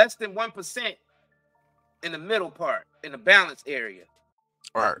less than 1% in the middle part, in the balance area.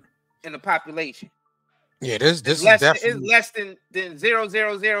 Right. In the population. Yeah, this is definitely it's less than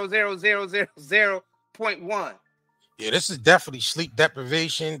 0.00000.1. Yeah, this is definitely sleep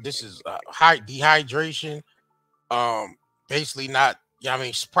deprivation. This is high dehydration. Basically not. Yeah, I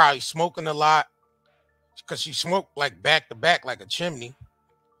mean, she's probably smoking a lot because she smoked like back to back like a chimney.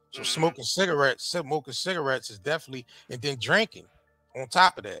 So smoking cigarettes is definitely, and then drinking on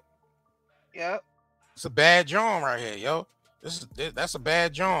top of that. Yep. It's a bad joint right here, yo. That's a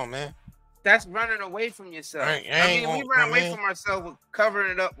bad joint, man. That's running away from yourself. I mean, we run away from ourselves with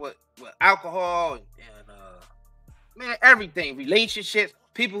covering it up with alcohol and man, everything, relationships,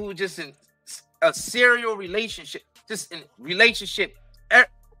 people who just in a serial relationship, just in relationship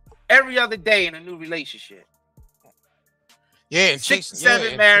every other day in a new relationship. Yeah, and 6 or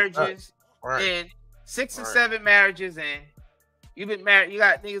 7 marriages, right. And 6 or 7 marriages, and you've been married. You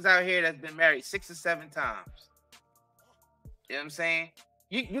got niggas out here that's been married 6 or 7 times. You know what I'm saying?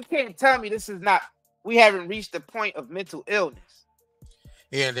 You can't tell me this is not. We haven't reached the point of mental illness.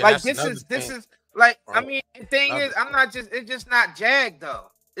 Yeah, like this is like, I mean, the thing is, it's just not Jag though.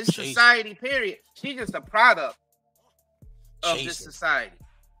 It's society, period. She's just a product of this society.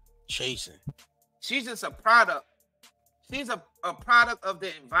 Chasing. She's just a product. She's a product of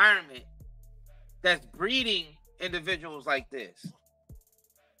the environment that's breeding individuals like this.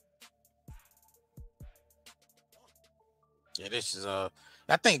 Yeah, this is I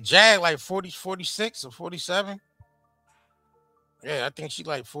think Jag like 46 or 47. Yeah, I think she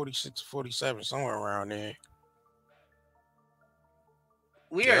like 46, 47, somewhere around there.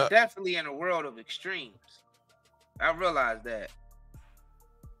 We are definitely in a world of extremes. I realize that.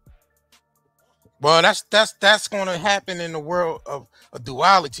 Well, that's going to happen in the world of a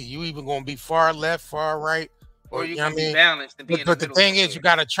duality. You either going to be far left, far right, or you can be balanced. And but the thing is, you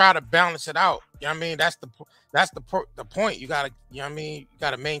got to try to balance it out. You know what I mean? That's the point. You got to, you know what I mean? You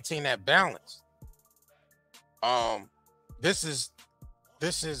got to maintain that balance. This is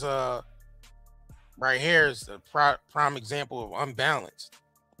right here is a prime example of unbalanced.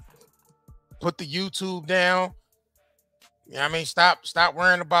 Put the YouTube down. You know what I mean? Stop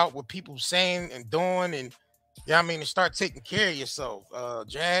worrying about what people saying and doing, and you know what I mean, and start taking care of yourself.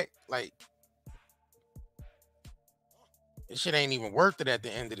 Jag, like, this shit ain't even worth it at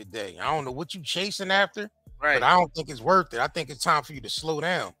the end of the day. I don't know what you chasing after, right? But I don't think it's worth it. I think it's time for you to slow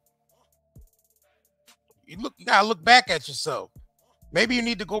down. You gotta look back at yourself. Maybe you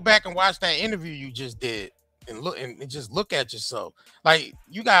need to go back and watch that interview you just did and look and just look at yourself. Like,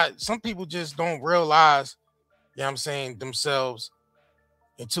 you got some people just don't realize, you know what I'm saying, themselves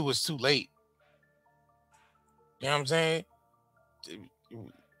until it's too late. You know what I'm saying?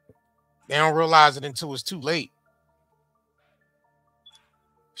 They don't realize it until it's too late.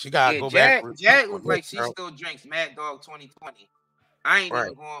 She gotta go back. Jag looks like she still drinks Mad Dog 2020. I ain't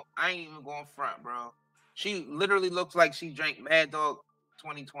even going front, bro. She literally looks like she drank Mad Dog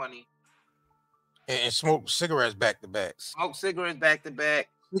 2020. And smoke cigarettes back to back. Smoke cigarettes back to back.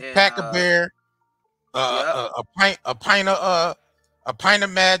 Pack of beer. A pint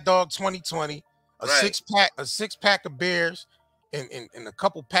of Mad Dog 2020, a six pack of beers, and a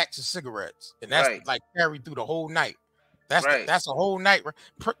couple packs of cigarettes, and that's like carried through the whole night. That's a whole night.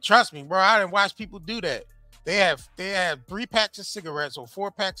 Trust me, bro. I didn't watch people do that. They have 3 packs of cigarettes or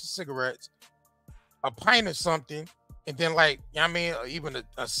 4 packs of cigarettes, a pint of something, and then like, you know what I mean, even a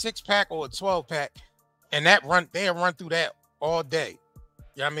 6-pack or a 12-pack, and they'll run through that all day.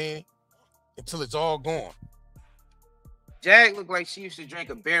 You know what I mean? Until it's all gone. Jag looked like she used to drink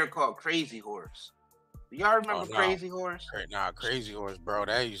a beer called Crazy Horse. Do y'all remember Crazy Horse? Nah, Crazy Horse, bro.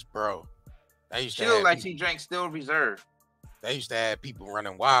 She looked like she drank Still Reserve. They used to have people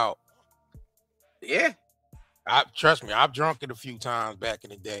running wild. Yeah. Trust me, I've drunk it a few times back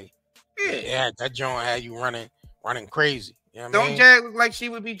in the day. Yeah, that joint had you running crazy. You know what I mean? Don't Jag look like she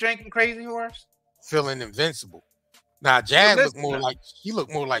would be drinking Crazy Horse? Feeling invincible. Nah, Jag looked more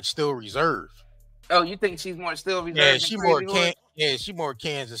like Still Reserve. Oh, you think she's more Still Reserve? Yeah, she more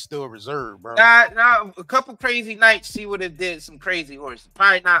Kansas Still Reserve, bro. Nah, a couple crazy nights she would have did some Crazy Horse.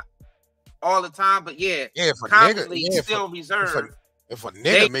 Probably not all the time, but yeah, if a commonly nigga, Still Reserve. If a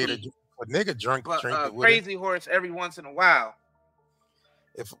nigga drink it with Crazy Horse every once in a while.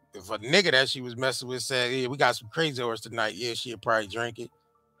 If a nigga that she was messing with said, "Yeah, we got some Crazy Horse tonight," yeah, she'd probably drink it.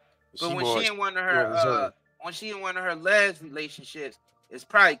 But when she in one of her last relationships, it's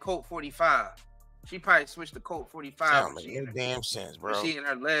probably Colt 45. She probably switched to Colt 45. That don't make no damn sense, bro. She in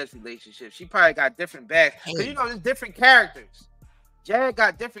her last relationship, she probably got different bags. Cause you know, there's different characters. Jag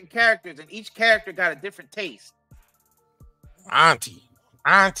got different characters, and each character got a different taste. Auntie.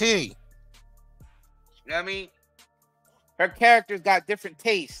 You know what I mean? Her characters got different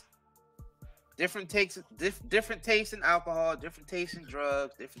tastes. Different tastes in alcohol, different tastes in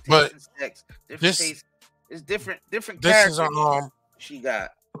drugs, different tastes in sex, different tastes. It's different characters she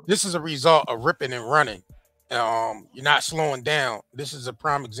got. This is a result of ripping and running. You're not slowing down. This is a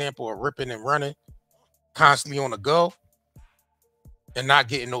prime example of ripping and running, constantly on the go, and not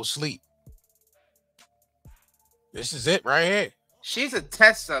getting no sleep. This is it right here. She's a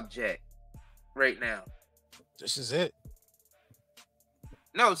test subject right now. This is it.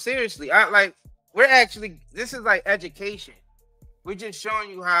 No, seriously. This is like education. We're just showing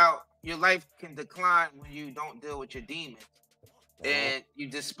you how your life can decline when you don't deal with your demons. And you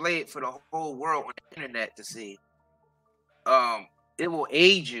display it for the whole world on the internet to see. It will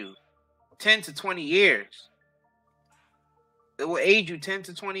age you 10 to 20 years. It will age you 10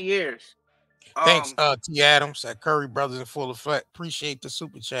 to 20 years. Thanks, T. Adams at Curry Brothers in full effect. Appreciate the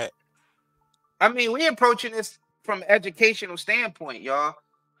super chat. I mean, we're approaching this from an educational standpoint, y'all.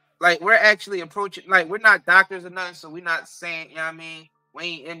 Like, we're actually approaching, like, we're not doctors or nothing, so we're not saying, you know what I mean? We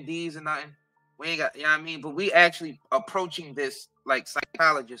ain't MDs or nothing. We ain't got, you know what I mean? But we actually approaching this like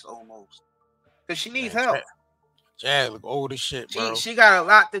psychologists almost. Because she needs help. Jag look old as shit, bro. She got a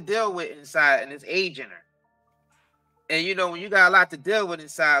lot to deal with inside, and it's aging her. And you know, when you got a lot to deal with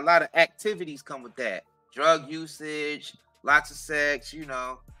inside, a lot of activities come with that. Drug usage, lots of sex, you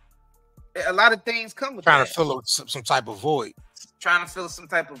know. A lot of things come with Trying to fill some type of void. Trying to fill some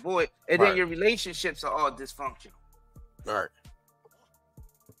type of void. And then your relationships are all dysfunctional. All right.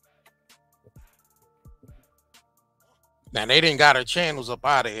 Now they didn't got her channels up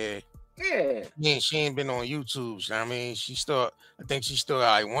out of here. Yeah. She ain't been on YouTube. So, I mean, I think she still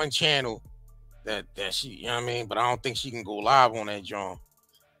got like one channel that she, you know what I mean? But I don't think she can go live on that joint.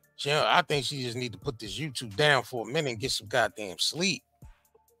 I think she just need to put this YouTube down for a minute and get some goddamn sleep.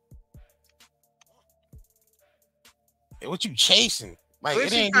 Hey, what you chasing? Like,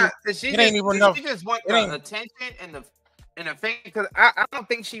 it ain't even enough. She just want the attention and the thing, because I don't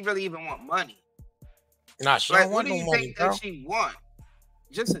think she really even want money. Nah, she don't want no money, bro. What do you think that she want?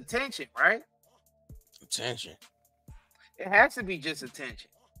 Just attention, right? Attention. It has to be just attention.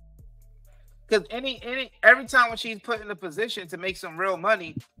 Because every time when she's put in a position to make some real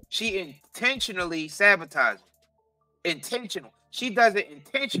money, she intentionally sabotages. Intentional. She does it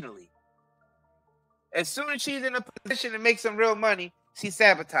intentionally. As soon as she's in a position to make some real money, she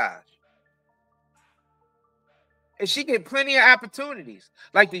sabotages. And she get plenty of opportunities.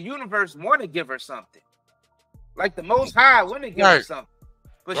 Like the universe want to give her something. Like the Most High want to give her something.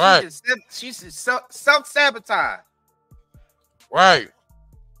 But she's self-sabotage. Right.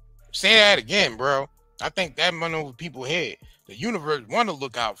 Say that again, bro. I think that went over people's head. The universe want to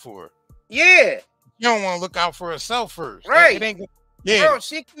look out for her. Yeah. You don't want to look out for herself first. Right. It ain't, Bro,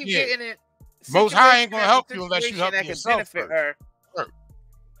 she keep getting it. Most High ain't gonna help you unless you help yourself first. Her.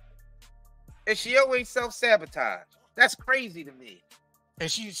 And she always self-sabotage. That's crazy to me.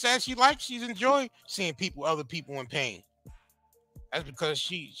 And she says she's enjoying seeing other people in pain. That's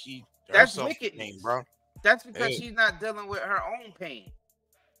because that's wickedness, pain, bro. That's because she's not dealing with her own pain.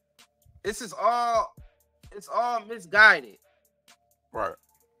 It's all misguided. Right.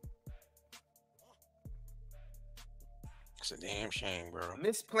 It's a damn shame, bro.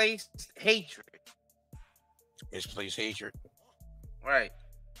 Misplaced hatred. Misplaced hatred. Right.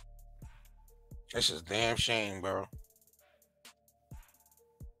 This is a damn shame, bro.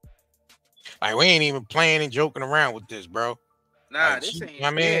 Like, we ain't even playing and joking around with this, bro. Nah, like, this ain't. You know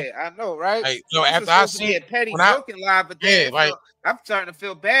what I mean? Yeah, I know, right? Like, yo, This after I seen a petty when I, joking live, but yeah, then like I'm starting to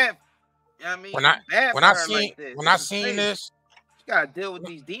feel bad. You know what I mean? when I bad when for I her seen like this. when This I is seen crazy. this, You gotta deal with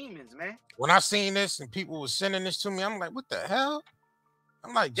these demons, man. when I seen this and people was sending this to me, I'm like, what the hell?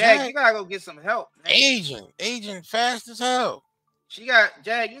 I'm like, Jag, you gotta go get some help, man. Aging fast as hell. She got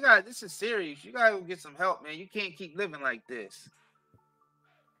Jag. You got this is serious. You gotta go get some help, man. You can't keep living like this.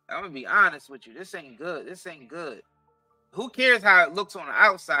 I'm gonna be honest with you. This ain't good. This ain't good. Who cares how it looks on the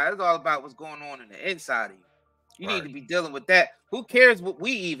outside? It's all about what's going on in the inside of you. You need to be dealing with that. Who cares what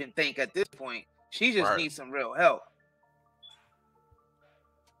we even think at this point? She just needs some real help.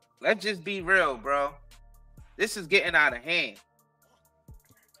 Let's just be real, bro. This is getting out of hand.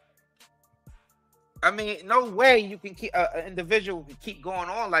 I mean, no way you can keep an individual can keep going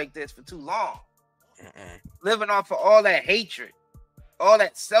on like this for too long. Living off of all that hatred, all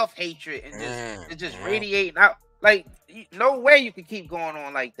that self-hatred, and just radiating out. Like, no way you can keep going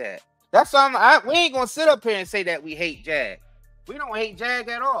on like that. That's why we ain't gonna sit up here and say that we hate Jag. We don't hate Jag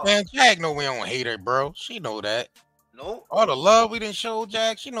at all. Man, Jag know we don't hate her, bro. She know that. Nope. All the love we didn't show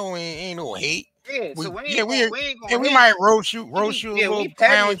Jag, she know we ain't no hate. Yeah, so we we might roast you, yeah, we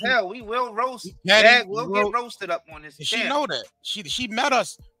petty as hell. We will roast. Jag will get roasted up on this. She know that. She met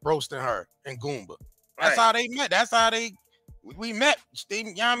us roasting her and Goomba. That's how they met. That's how we met. You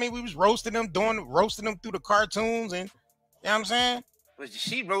know what I mean? We was roasting them through the cartoons, and you know what I'm saying? But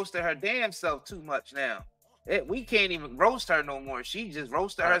she roasted her damn self too much now. We can't even roast her no more. She just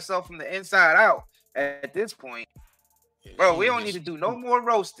roasted herself from the inside out at this point. Yeah, bro, we don't need to do no more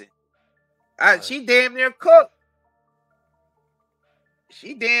roasting. She damn near cooked.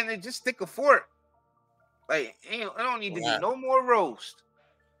 She damn near just stick a fork. Like, I don't need to do no more roast.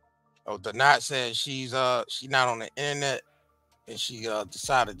 Oh, the Knot said she's not on the internet and she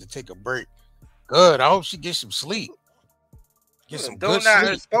decided to take a break. Good. I hope she gets some sleep. Get some good sleep.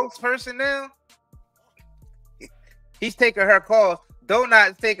 Her spokesperson now. He's taking her calls.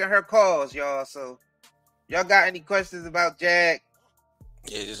 Donut's taking her calls, y'all. So y'all got any questions about Jag?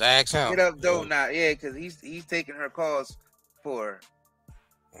 Yeah, just ask him. Get up, Donut. Yeah, because he's taking her calls for her.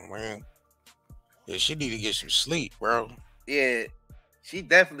 Oh, man. Yeah, she need to get some sleep, bro. Yeah, she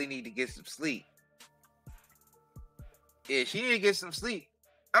definitely need to get some sleep. Yeah, she need to get some sleep.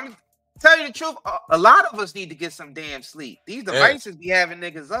 I'm tell you the truth. A lot of us need to get some damn sleep. These devices be having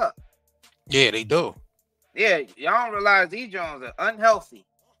niggas up. Yeah, they do. Yeah, y'all don't realize these Jones are unhealthy.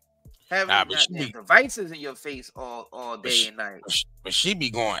 Having devices in your face all day and night. But she be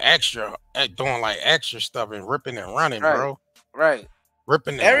going extra, doing like extra stuff and ripping and running, bro. Right.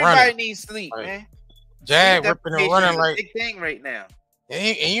 Ripping and Everybody running. Needs sleep, man. Jag ripping and running like big thing right now.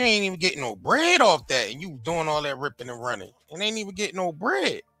 And you ain't even getting no bread off that. And you doing all that ripping and running. And ain't even getting no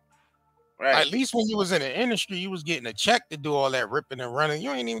bread. Right. At least when you was in the industry, you was getting a check to do all that ripping and running.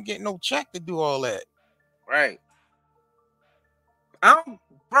 You ain't even getting no check to do all that. Right.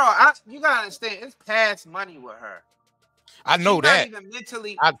 You gotta understand, it's past money with her. I know she's that. Not even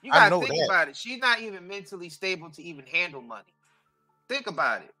mentally, you I gotta know think that. about it. She's not even mentally stable to even handle money. Think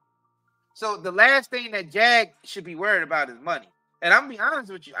about it. So the last thing that Jag should be worried about is money. And I'm gonna be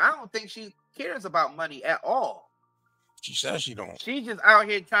honest with you, I don't think she cares about money at all. She says she don't. She's just out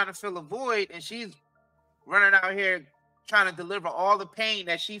here trying to fill a void, and she's running out here trying to deliver all the pain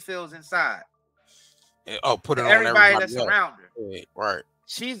that she feels inside. Put it on everybody that's around her. Yeah, right.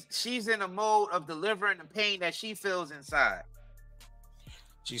 She's in a mode of delivering the pain that she feels inside.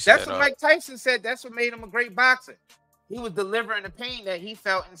 That's what Mike Tyson said. That's what made him a great boxer. He was delivering the pain that he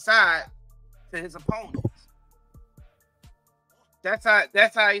felt inside to his opponents. That's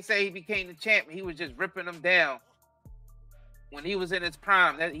how he said he became the champion. He was just ripping them down when he was in his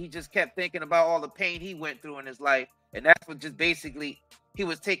prime. That he just kept thinking about all the pain he went through in his life, and that's what just basically he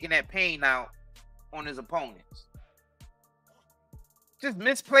was taking that pain out on his opponents. Just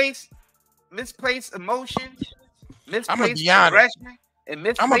misplaced emotions, misplaced aggression, and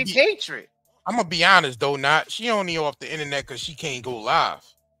misplaced hatred. I'm gonna be honest though, she only off the internet because she can't go live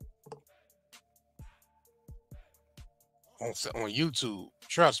on YouTube.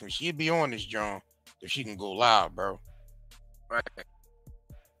 Trust me, she'd be on this John if she can go live, bro. Right.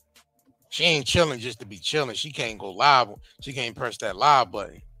 She ain't chilling just to be chilling. She can't go live. She can't press that live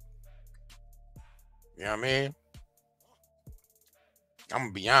button. You know what I mean? I'm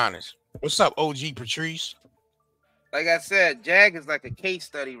gonna be honest. What's up, OG Patrice? Like I said, Jag is like a case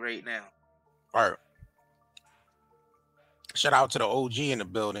study right now. All right. Shout out to the OG in the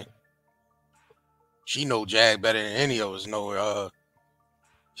building. She know Jag better than any of us know her.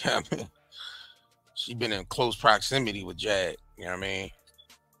 Yeah, I mean, she been in close proximity with Jag. You know what I mean?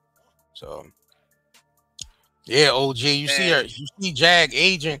 So, yeah, OG, you see her, you see Jag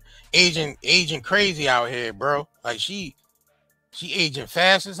aging crazy out here, bro. Like she aging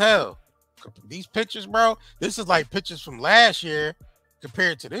fast as hell. These pictures, bro, this is like pictures from last year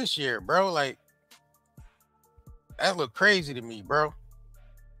compared to this year, bro. Like that look crazy to me, bro.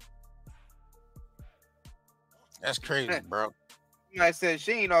 That's crazy, bro. I said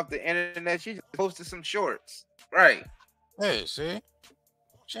she ain't off the internet. She just posted some shorts. Right. Hey, see?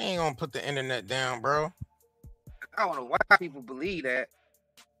 She ain't gonna put the internet down, bro. I don't know why people believe that.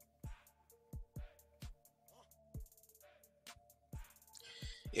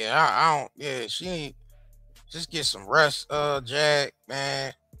 Yeah, I don't. Yeah, she ain't. Just get some rest, Jag,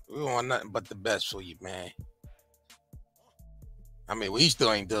 man. We want nothing but the best for you, man. I mean, we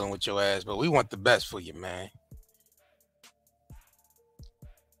still ain't dealing with your ass, but we want the best for you, man.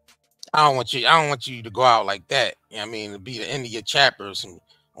 I don't want you to go out like that. You know what I mean? To be the end of your chapter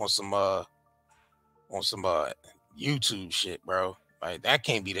on some YouTube shit, bro. Like that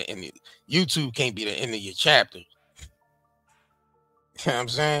can't be the end of YouTube can't be the end of your chapter. You know what I'm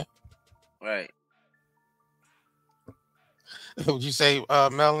saying? Right. Would you say,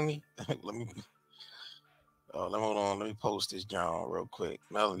 Melanie? Let me hold on. Let me post this John real quick.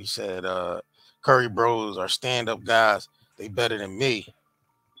 Melanie said, Curry Bros are stand-up guys. They better than me.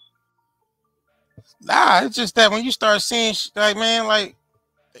 Nah, it's just that when you start seeing like, man, like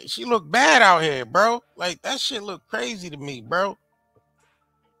she look bad out here, bro. Like that shit look crazy to me, bro.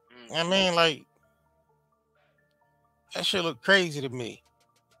 You know what I mean, like that shit look crazy to me.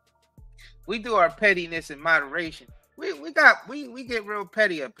 We do our pettiness in moderation. We get real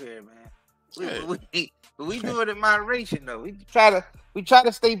petty up here, man. We do it in moderation though. We try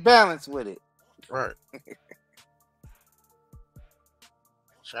to stay balanced with it. Right.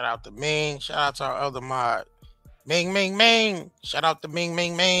 Shout out to Ming. Shout out to our other mod. Ming. Shout out to Ming.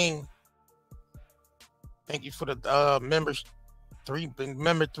 Thank you for the members. 3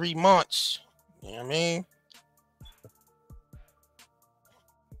 months. You know what I mean?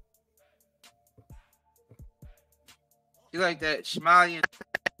 You like that Shimalian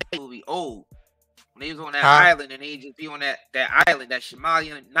movie old. When they was on that island and they just be on that island, that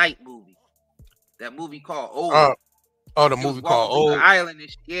Shimalian night movie. That movie called Old. The movie called Old. The island and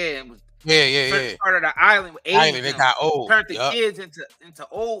it was yeah. Part of the island with Island, it got old. Turned the kids into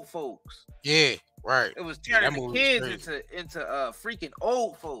old folks. Yeah, right. It was turning the kids into freaking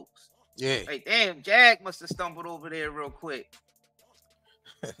old folks. Yeah. Like damn, Jag must have stumbled over there real quick.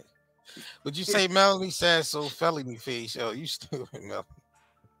 Would you say Melanie said so felony face? Yo, you stupid, Melanie.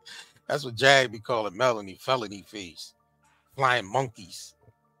 That's what Jag be calling Melanie, felony face. Flying monkeys.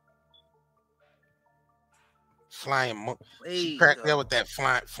 She cracked that with that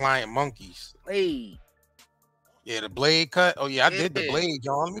flying monkeys. Blade. Yeah, the blade cut. Oh yeah, I did the blade,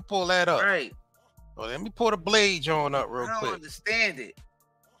 John. Let me pull that up. Right. Oh, let me pull the blade, John, up real quick. I don't understand it.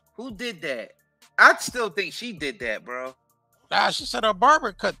 Who did that? I still think she did that, bro. Nah, she said her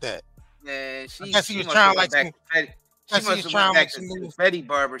barber cut that. Man, I guess he was trying like some. She must have went back to the Fetty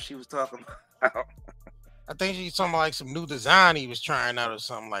barber she was talking about. I think she's talking about like some new design he was trying out or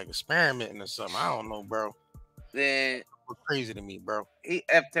something, like experimenting or something. I don't know, bro. Then crazy to me, bro. He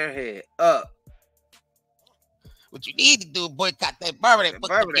effed her head up. What you need to do is boycott that barber that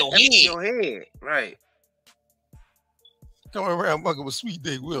fucked up your head. Right. Come around mucking with Sweet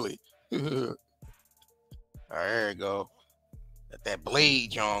Dick Willie. All right, there you go. Got that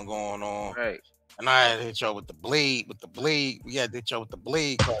blade, John, going on. Right. And I had to hit y'all with the blade. We had to hit y'all with the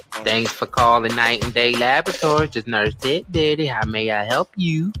blade. Thanks for calling Night and Day Laboratories. Just Nurse Diddy. How may I help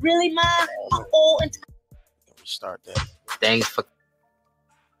you? Really, Ma? Let me start that. Thanks for.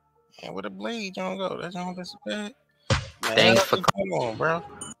 And where the blade, John, go? That's on this bad. Thanks for coming on, bro.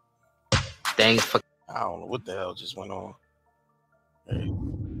 Thanks for. I don't know what the hell just went on. Hey.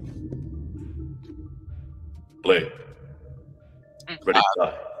 Blade. Ready to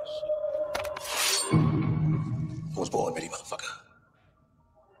die. I was born ready, motherfucker.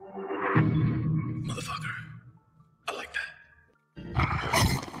 Motherfucker. I like that.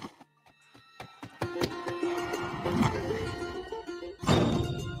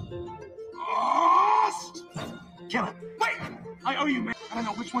 Kill him. Wait! I owe you, man. I don't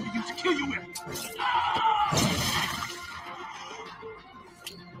know which one to use to kill you with.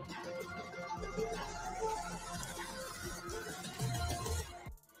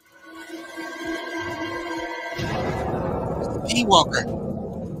 D-Walker.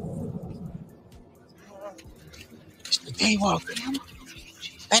 Daywalker.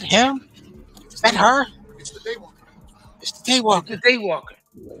 That him? Is that her? It's the Daywalker. It's the Daywalker. It's the Daywalker.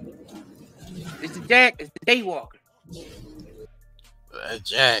 It's the Jag. It's the Daywalker.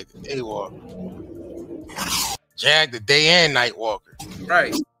 Jag, the Daywalker. Jag, the day and night walker.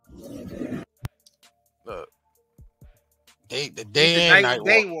 Right. Look. The day and night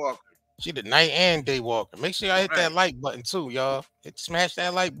Daywalker. She the night and day walker. Make sure y'all hit that like button too, y'all. Smash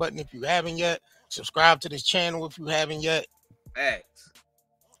that like button if you haven't yet. Subscribe to this channel if you haven't yet. Thanks.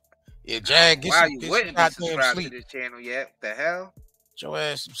 Yeah, Jag, get you some wouldn't be goddamn subscribed sleep. to this channel yet? What the hell? Get your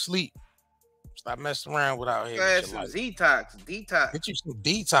ass some sleep. Stop messing around with out here. Your ass some Ze-Tox. Detox. Get you some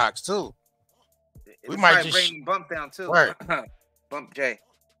Detox too. It'll might just bring bump down too. Right. Bump J.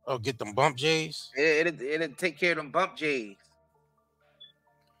 Oh, get them bump J's. It'll take care of them bump J's.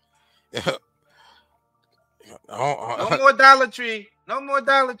 No more Dollar Tree. No more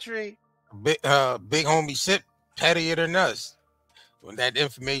Dollar Tree. Big homie Sip pettier than us. When that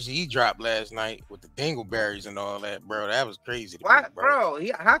information he dropped last night with the dingleberries and all that, bro, that was crazy. Why, bro?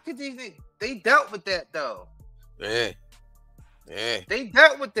 How could they dealt with that though? Yeah. They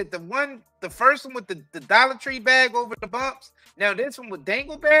dealt with it. The first one with the Dollar Tree bag over the bumps. Now this one with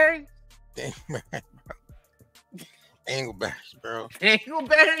dingleberries. Dingleberries, bro.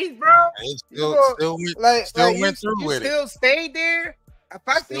 Dingleberries, bro. Still went through with it. Still stayed there. If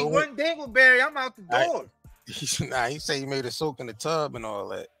I see one dingleberry, I'm out the door. He said he made a soak in the tub and all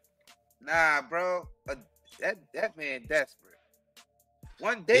that. Nah, bro. That man desperate.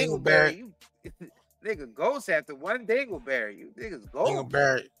 One dingleberry, you nigga ghost after one dingleberry. You niggas go.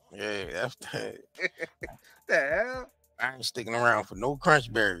 Dingleberry. Yeah, that's that. The hell? I ain't sticking around for no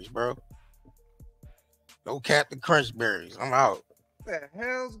crunch berries, bro. No Captain Crunch berries. I'm out. What the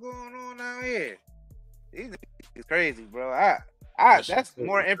hell's going on out here? These niggas crazy, bro. That's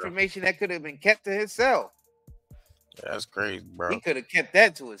more information that could have been kept to himself. Yeah, that's crazy, bro. He could have kept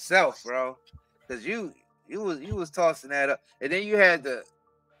that to himself, bro. Cause you was tossing that up, and then you had the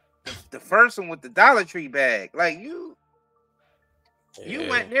first one with the Dollar Tree bag. Like you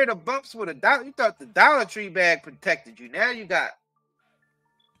went near the bumps with a dollar. You thought the Dollar Tree bag protected you. Now you got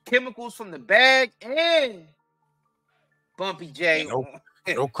chemicals from the bag and Bumpy J.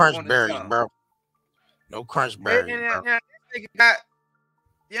 No crunch berries, bro. No crunch berries, Now bro. this nigga got,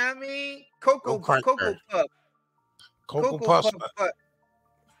 you know what I mean? Cocoa Puff. Cocoa Puffs butt.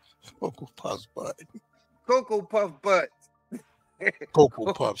 Cocoa Puffs butt. Cocoa Puff butt.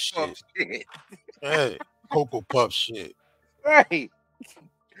 Cocoa Puff shit. Hey, Cocoa Puff shit. Right.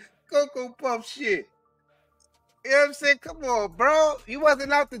 Cocoa Puff shit. You know what I'm saying? Come on, bro. You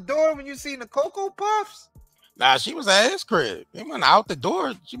wasn't out the door when you seen the Cocoa Puffs? Nah, she was at his crib. He went out the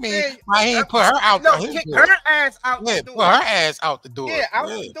door. You mean I ain't put her out No, his kick door. her ass out the door. Put her ass out the door. Yeah, out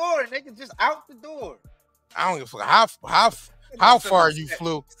the door. Nigga, just out the door. I don't give a fuck how far you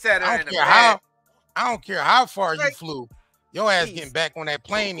flew. I don't care how far you flew. Your ass getting back on that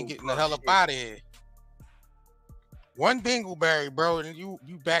plane and getting the hell up out of here. One dingleberry, bro, and you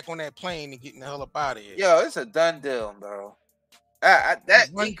back on that plane and getting the hell up out of here. Yo, it's a done deal, bro.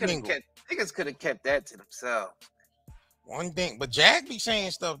 Niggas could have kept that to themselves. One thing, but Jag be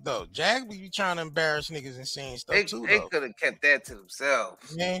saying stuff though. Jag be trying to embarrass niggas and saying stuff too. They could have kept that to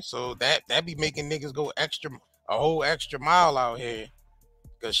themselves. Yeah, so that be making niggas go a whole extra mile out here,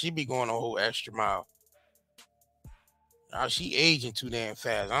 cause she be going a whole extra mile. Now she aging too damn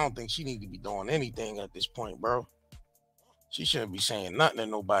fast. I don't think she need to be doing anything at this point, bro. She shouldn't be saying nothing to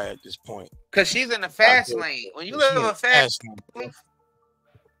nobody at this point. Cause she's in the fast lane. When you live a fast life,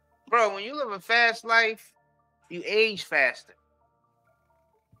 bro, when you live a fast life, you age faster.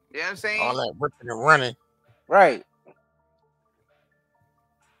 You know what I'm saying? All that ripping and running. Right.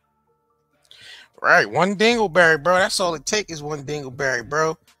 Right. One dingleberry, bro. That's all it takes is one dingleberry,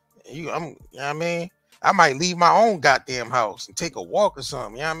 bro. You know what I mean? I might leave my own goddamn house and take a walk or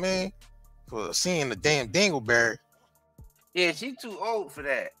something, you know what I mean? For seeing the damn dingleberry. Yeah, she too old for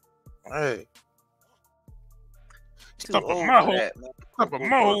that. Hey. Stop a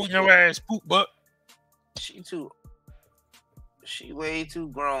mo in your ass, poop butt. She way too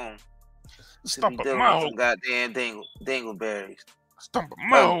grown. Stop a mo. mo. Goddamn dingleberries. Stump a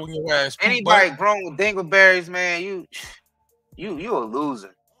mo in your ass. Anybody grown with dingleberries, man, you a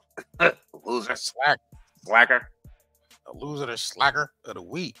loser. Loser. Slacker. A loser, the slacker of the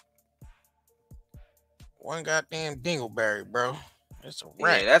week. One goddamn dingleberry, bro. That's a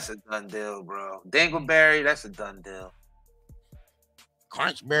wrap. Yeah, that's a done deal, bro. Dingleberry, that's a done deal.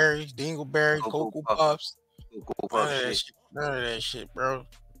 Crunch berries, dingleberry, Cocoa Puffs. Cocoa Puff shit. None of that shit, bro.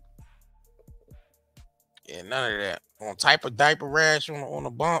 Yeah, none of that. On type of diaper rash on a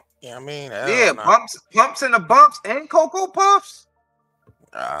bump. You know what I mean? Yeah, pumps in the bumps and Cocoa Puffs.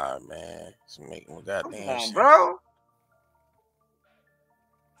 Ah, man. It's making goddamn Come on, shit. bro.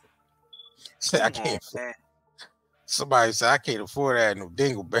 I can't. Somebody said I can't afford that no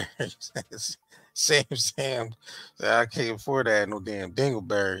dingleberries. Sam said I can't afford that no damn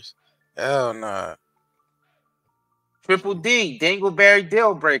dingleberries. Hell nah. Triple D, Dingleberry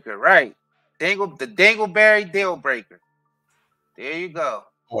deal breaker, right? The Dingleberry deal breaker. There you go.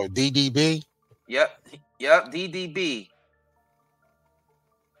 Oh, DDB? Yep, DDB.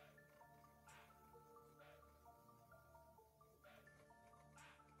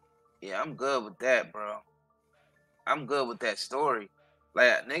 Yeah, I'm good with that, bro. I'm good with that story.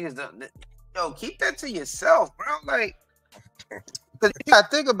 Like niggas don't. Yo, keep that to yourself, bro. Like, cause you gotta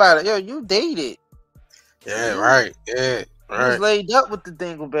think about it. Yo, you dated. Yeah, right. Yeah, You right. was laid up with the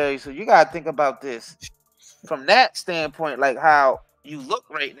Dingleberry, so you gotta think about this from that standpoint. Like how you look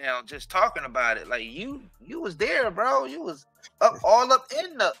right now, just talking about it. Like you was there, bro. You was all up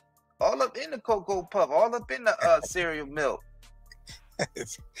in the Cocoa Puff, all up in the cereal milk.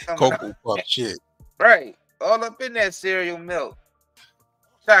 Cocoa Puff shit. Right. All up in that cereal milk.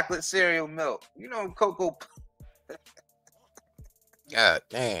 Chocolate cereal milk. You know, Cocoa Puff. God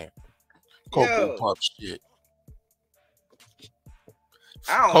damn. Cocoa Puff shit.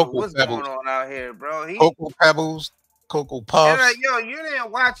 I don't Cocoa know what's Pebbles. going on out here, bro. Cocoa Pebbles, Cocoa Puffs. And like, yo, you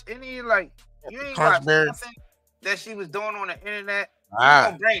didn't watch any, like, you ain't watch nothing that she was doing on the internet. You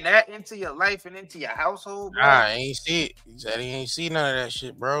gonna bring that into your life and into your household, bro? I ain't see it. He said he ain't see none of that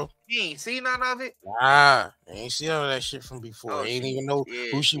shit, bro. He ain't see none of it? Nah, he ain't see none of that shit from before. Oh, he ain't even know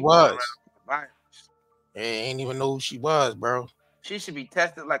who she going was. around with the virus. He ain't even know who she was, bro. She should be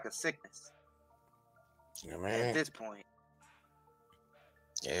tested like a sickness. Yeah, man. At this point.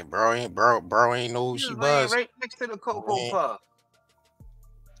 Yeah, bro ain't know who she was. Right next to the Cocoa Puff.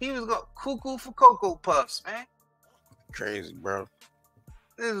 He was going cuckoo for Cocoa Puffs, man. Crazy, bro.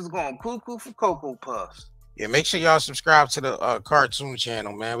 This is going cuckoo for Cocoa Puffs. Yeah, make sure y'all subscribe to the cartoon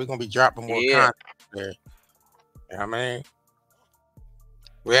channel, man. We're gonna be dropping more content there. You know what I mean?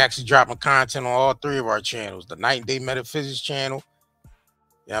 We're actually dropping content on all three of our channels. The Night and Day Metaphysics channel.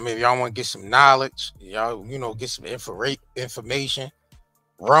 Yeah, I mean, if y'all want to get some knowledge, y'all, get some information.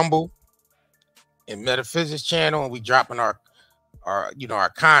 Rumble and Metaphysics channel, and we dropping our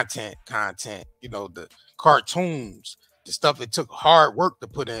content, the cartoons, the stuff that took hard work to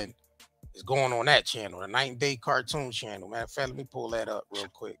put in is going on that channel, the Night and Day cartoon channel. Matter of fact, let me pull that up real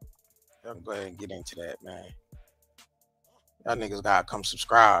quick. Y'all go ahead and get into that, man. Y'all niggas gotta come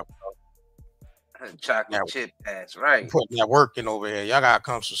subscribe, bro. Chocolate chip ass, right? Putting that work in over here. Y'all gotta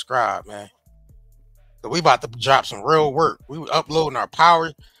come subscribe, man. So we about to drop some real work. We were uploading our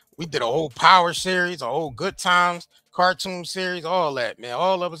power. We did a whole power series, a whole good times cartoon series, all that, man.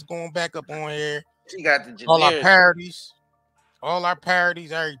 All of us going back up on here. She got the all our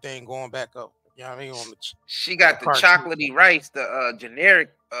parodies, everything going back up. You know what I mean? She got the chocolatey rice, the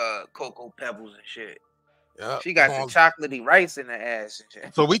generic Cocoa Pebbles and shit. Yep. She got the chocolatey rice in the ass and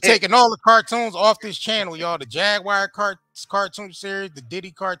shit. So we taking all the cartoons off this channel, y'all. The Jaguar cartoon series, the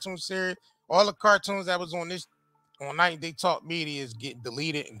Diddy cartoon series, all the cartoons that was on Night and Day Talk Media is getting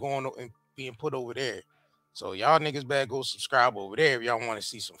deleted and going and being put over there. So y'all niggas better go subscribe over there if y'all want to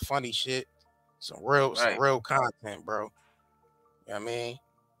see some funny shit, some real content, bro. You know what I mean?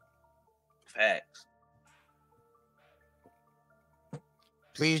 Facts.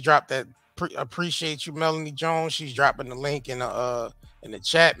 Please drop that. Appreciate you, Melanie Jones. She's dropping the link in the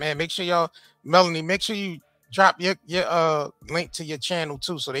chat, man. Make sure y'all, Melanie, make sure you drop your link to your channel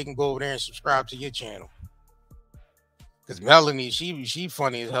too, so they can go over there and subscribe to your channel. Cause Melanie, she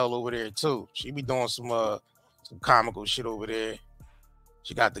funny as hell over there too. She be doing some comical shit over there.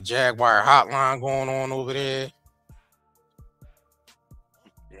 She got the Jaguar hotline going on over there.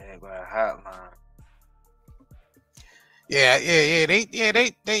 Jaguar hotline. Yeah.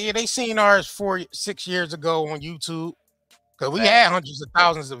 They seen ours 6 years ago on YouTube. Cause we had hundreds of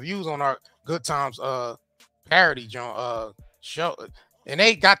thousands of views on our Good Times parody show, and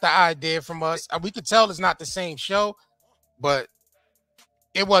they got the idea from us. We could tell it's not the same show, but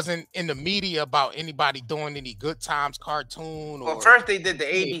it wasn't in the media about anybody doing any Good Times cartoon. Well, first they did the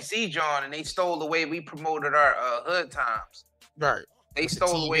ABC John, and they stole the way we promoted our Hood Times. Right. They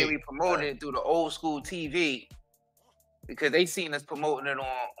stole the way we promoted it through the old school TV, because they seen us promoting it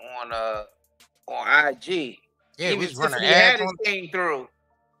on IG. Yeah, we was running Tiffany ads Haddish came through.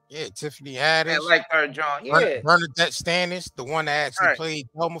 Yeah, Tiffany Haddish. And like her John. Yeah. Bernadette Stannis, the one that actually played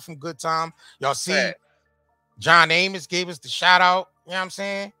Helma from Good Time. Y'all see, John Amos gave us the shout out. You know what I'm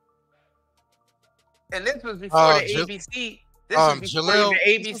saying? And this was before the ABC. This was before Jaleel,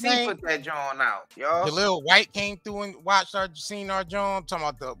 even ABC put that John out, y'all. Jaleel White came through and seen our John. I'm talking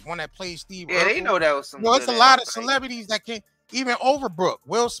about the one that played Steve. Yeah, Urkel. they know that was some. It's a lot of celebrities that came. Even Overbrook,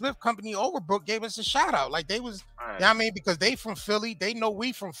 Will Smith company Overbrook gave us a shout out. Like they was, you know what I mean, because they from Philly. They know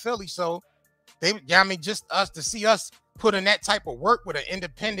we from Philly, so they, you know what I mean, just us to see us put in that type of work with an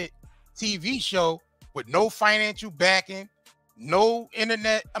independent TV show with no financial backing, no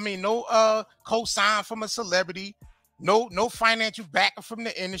internet. I mean, no co-sign from a celebrity. No financial backing from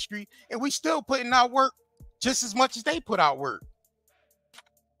the industry, and we still putting out work just as much as they put out work.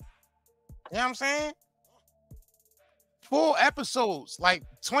 You know what I'm saying? Full episodes, like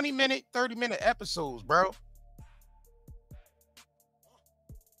 20-minute, 30-minute episodes, bro.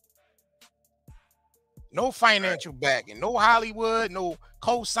 No financial backing, no Hollywood, no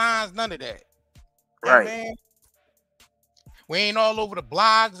co-signs, none of that. Right, man. We ain't all over the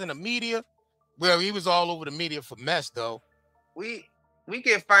blogs and the media. Well, he was all over the media for mess, though. We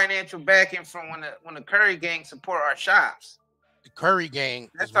get financial backing from when the Curry gang support our shops. The Curry gang.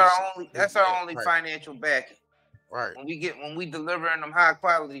 That's our only right. financial backing. Right. When we delivering them high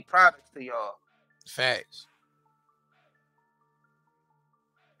quality products to y'all. Facts.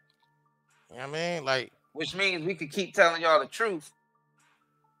 You know what I mean? Like, which means we could keep telling y'all the truth.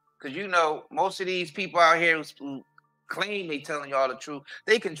 Cause you know, most of these people out here who claim they telling y'all the truth,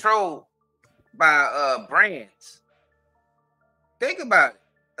 they controlled by brands. Think about it.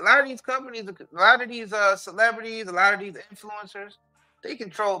 A lot of these companies, a lot of these celebrities, a lot of these influencers, they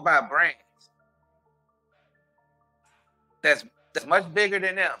controlled by brands. That's much bigger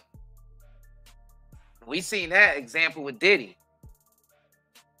than them. We seen that example with Diddy.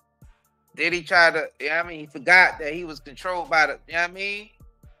 Diddy tried to, you know what I mean, he forgot that he was controlled by the, you know what I mean?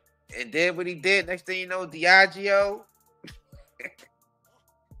 And did what he did. Next thing you know, Diageo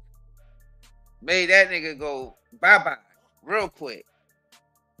made that nigga go bye-bye real quick.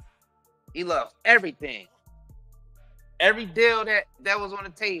 He lost everything. Every deal that was on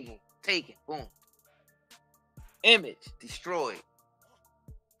the table, taken, boom. Image, destroyed.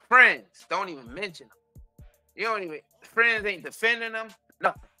 Friends, don't even mention them. Friends ain't defending them,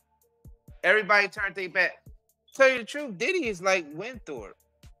 nothing. Everybody turned their back. Tell you the truth, Diddy is like Winthorpe.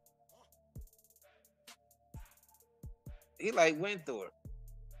 He like Winthorpe.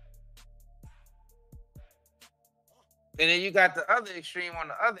 And then you got the other extreme on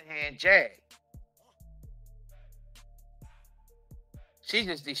the other hand, Jag. She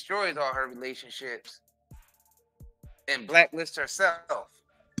just destroys all her relationships and blacklists herself.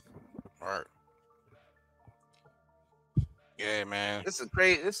 All right. Yeah, man. It's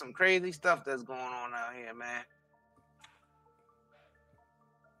some crazy stuff that's going on out here, man.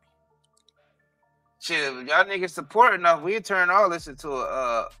 Shit, if y'all niggas support enough, we'll turn all this into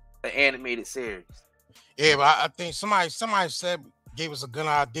an animated series. Yeah, but I think somebody said gave us a good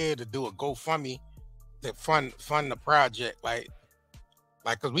idea to do a GoFundMe to fund the project, like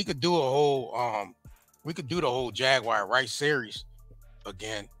because we could do a whole the whole Jaguar Wright series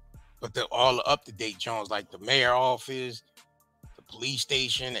again, but all the up-to-date Jones, like the mayor office, the police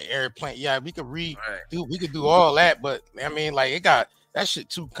station, the airplane. Yeah, we could we could do all that, but I mean, like it got that shit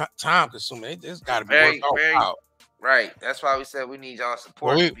too time consuming. It's got to be worked out. Right. That's why we said we need y'all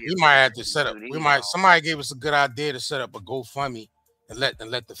support. Well, we might have to set up. Somebody gave us a good idea to set up a GoFundMe and let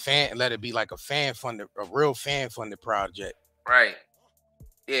it be like a real fan funded project. Right.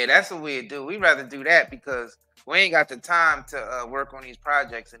 Yeah, that's what we do. We'd rather do that because we ain't got the time to work on these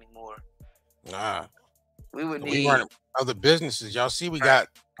projects anymore. Nah. We would need other businesses. Y'all see, we got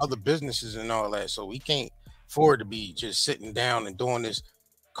other businesses and all that, so we can't afford to be just sitting down and doing this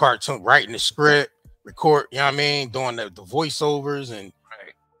cartoon, writing the script, record, you know what I mean, doing the voiceovers and you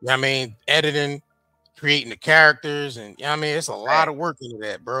know what I mean, editing, creating the characters, and you know what I mean, it's a lot of work into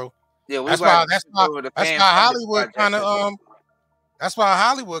that, bro. Yeah, that's why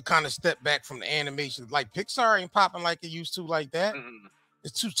Hollywood kind of stepped back from the animation. Like Pixar ain't popping like it used to like that.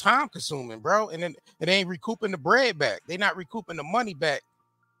 It's too time consuming, bro, and then it ain't recouping the bread back. They not recouping the money back,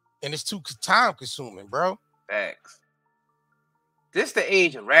 and it's too time consuming, bro. Facts. This is the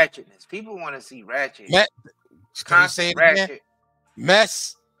age of ratchetness. People want to see ratchet. Can you say it again?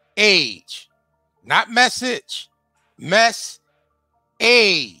 Mess age, not message. Mess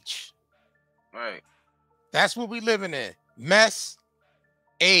age. Right. That's what we living in. Mess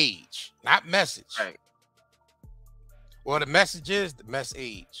age, not message. Right. Well, the message is the mess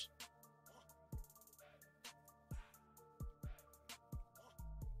age.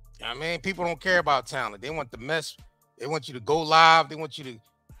 You know what I mean, people don't care about talent. They want the mess. They want you to go live. They want you to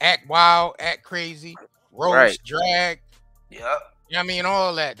act wild, act crazy, roast, drag. Yep. You know Yeah, I mean,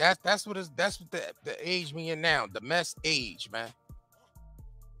 all that. That's what the age we in now. The mess age, man.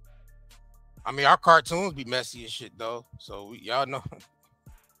 I mean, our cartoons be messy as shit though. So y'all know.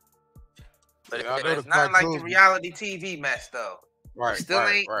 But Y'all know it's the nothing like the cartoons. reality TV mess though. Right, It still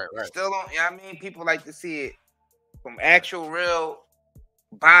right, ain't. right, right. Still don't. Yeah, I mean, people like to see it from actual real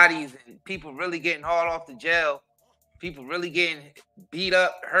bodies and people really getting hauled off to jail. People really getting beat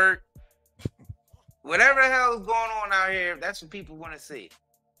up, hurt. Whatever the hell is going on out here, that's what people want to see.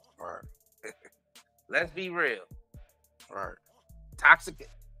 Right. Let's be real. Right. Toxic.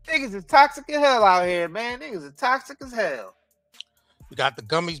 Niggas is toxic as hell out here, man. Niggas is toxic as hell. We got the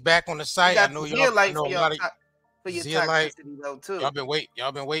gummies back on the site. I know y'all. I know a lot of your Zeolite. toxicity though too.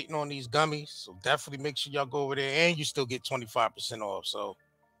 Y'all been waiting on these gummies, so definitely make sure y'all go over there, and you still get 25% off. So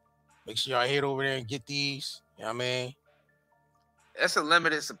make sure y'all head over there and get these. You know what I mean? That's a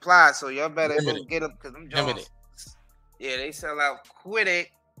limited supply, so y'all better go Limited. get them because them Limited. Jones, yeah, they sell out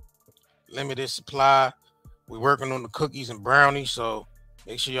quick. Limited supply. We're working on the cookies and brownies, so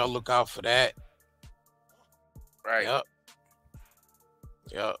make sure y'all look out for that. Right. Yep.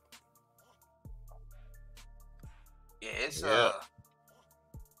 Yep. Yeah,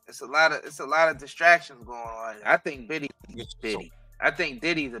 it's a lot of distractions going on. I think Diddy. I think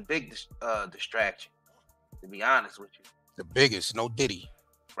Diddy's a big distraction. To be honest with you, the biggest, no Diddy.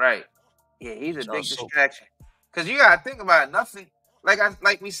 Right. Yeah, he's a big distraction. Cause you gotta think about it. Nothing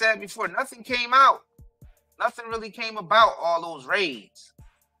like we said before. Nothing came out. Nothing really came about all those raids.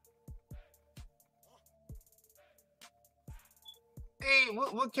 Hey,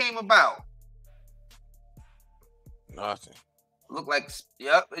 what came about? Nothing. Look like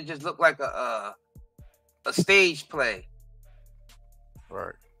it just looked like a stage play.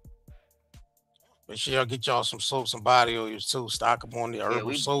 Right. Make sure y'all get y'all some soaps and body oils too. Stock them on the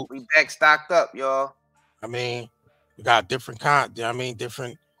herbal soap. We back stocked up, y'all. I mean, we got different kinds. I mean,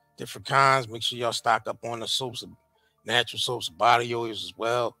 different kinds. Make sure y'all stock up on the soaps, and natural soaps and body oils as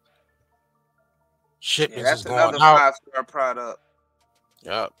well. Shipments is going out. 5-star product.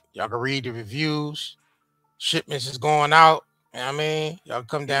 Yep. Y'all can read the reviews. Shipments is going out. You know what I mean? Y'all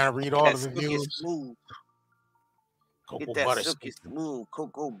come down and read all the reviews. Smooth. Cocoa Get that butter silky smooth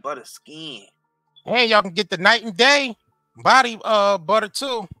cocoa butter skin. And y'all can get the night and day body butter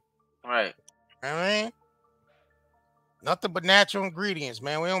too. Right. You know what I mean? Nothing but natural ingredients,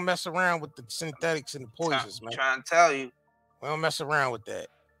 man. We don't mess around with the synthetics and the poisons, man. Trying to tell you. We don't mess around with that.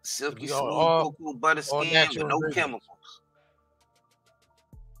 Silky smooth cocoa butter skin with no chemicals.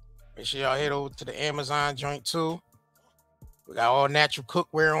 Make sure y'all head over to the Amazon joint too. We got all natural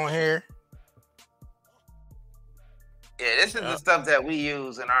cookware on here. Yeah, this is the stuff that we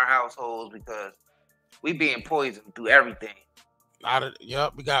use in our households because we being poisoned through everything. We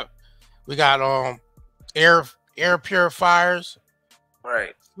got air purifiers.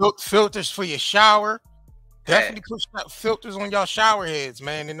 Right. Filters for your shower. Definitely put filters on y'all shower heads,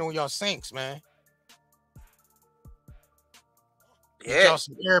 man, and on y'all sinks, man. Get y'all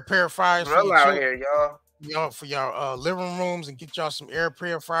some air purifiers for your out here, y'all. Y'all for y'all living rooms, and get y'all some air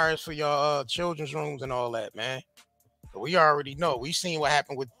purifiers for your children's rooms and all that, man. But we already know. We seen what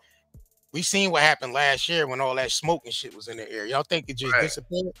happened last year when all that smoke and shit was in the air. Y'all think it just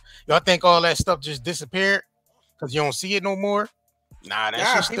disappeared? Y'all think all that stuff just disappeared because you don't see it no more? Nah,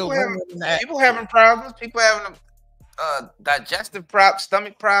 that shit's still going on. People having problems. People having digestive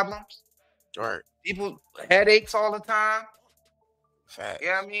stomach problems. Right. People headaches all the time. Fact.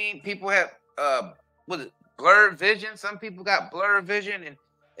 Yeah, I mean, people have blurred vision. Some people got blurred vision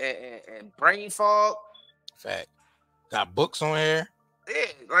and brain fog. Fact. Got books on here.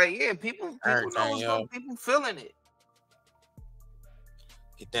 Yeah, people know what's going on. People feeling it.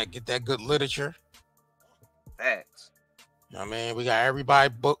 Get that good literature. Facts. You know what I mean? We got everybody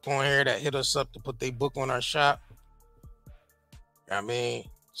book on here that hit us up to put their book on our shop. You know what I mean?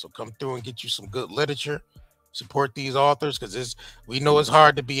 So come through and get you some good literature. Support these authors because we know it's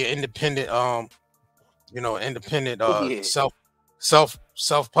hard to be an independent,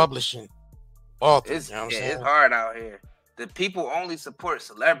 self-publishing author. It's, you know what I'm saying? It's hard out here. The people only support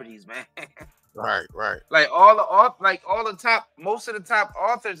celebrities, man. Right. Like most of the top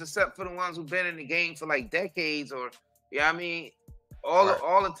authors, except for the ones who've been in the game for like decades, or I mean, all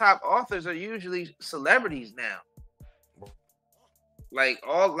the top authors are usually celebrities now. Like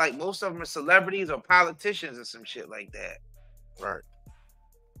most of them are celebrities or politicians or some shit like that. Right.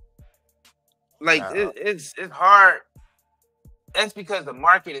 Like it's hard. That's because the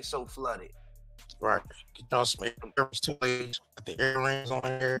market is so flooded. Right. Get y'all some earrings too, ladies. Got the earrings on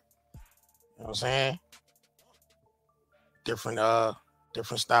here. You know what I'm saying? Different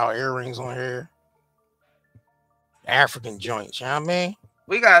style earrings on here. African joints. You know what I mean?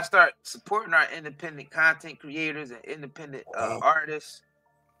 We gotta start supporting our independent content creators and independent artists.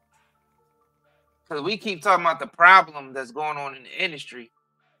 Because we keep talking about the problem that's going on in the industry,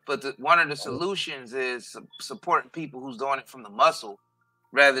 but one of the solutions is supporting people who's doing it from the muscle,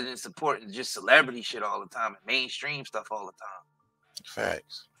 rather than supporting just celebrity shit all the time and mainstream stuff all the time.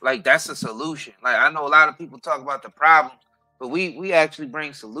 Facts. Like that's a solution. Like I know a lot of people talk about the problem, but we actually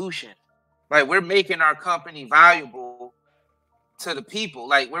bring solution. Like we're making our company valuable to the people.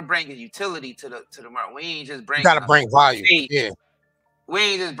 Like we're bringing utility to the market. We ain't just bringing. You gotta bring value. Yeah. We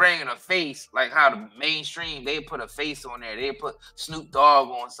ain't just bringing a face like how the mainstream, they put a face on there. They put Snoop Dogg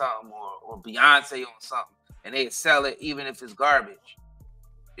on something or Beyonce on something and they sell it even if it's garbage.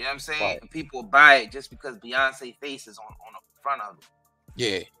 You know what I'm saying? Right. And people buy it just because Beyonce face is on the front of it.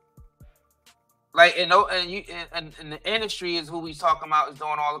 Yeah. Like and the industry is who we talking about is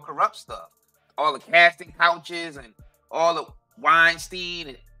doing all the corrupt stuff. All the casting couches and all the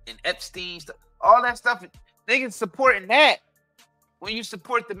Weinstein and Epstein stuff. All that stuff. Niggas supporting that. When you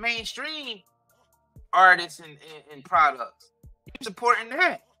support the mainstream artists and products, you're supporting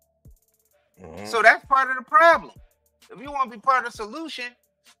that. So that's part of the problem. If you want to be part of the solution,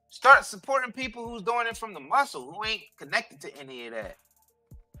 start supporting people who's doing it from the muscle, who ain't connected to any of that.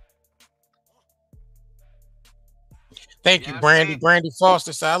 Thank you, Brandy. Brandy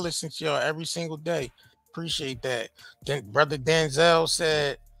Foster said, I listen to y'all every single day. Appreciate that. Then Brother Denzel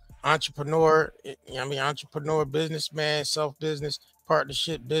said, entrepreneur, entrepreneur, businessman, self-business,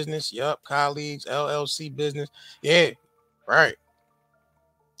 partnership business, colleagues, LLC business. Yeah, right.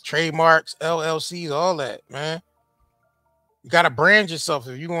 Trademarks, LLCs, all that, man. You gotta brand yourself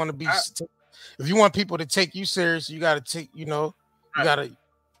if you want to be if you want people to take you serious, you gotta take, you gotta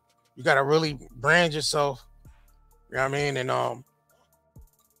really brand yourself. You know what I mean? And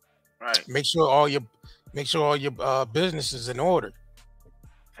make sure all your business is in order.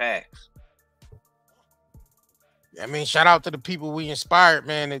 Facts. I mean, shout out to the people we inspired,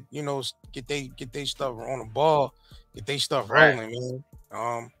 man, that get they stuff on the ball, get they stuff rolling,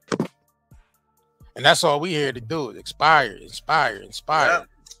 man. And that's all we here to do: inspire.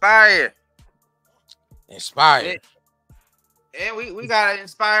 And we gotta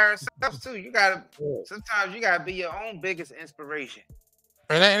inspire ourselves too. You gotta sometimes you gotta be your own biggest inspiration.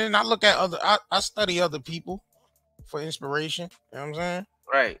 And then I look at I study other people for inspiration. You know what I'm saying?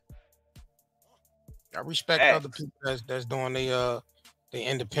 Right. I respect other people that's doing their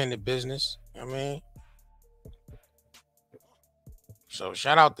independent business. You know what I mean? So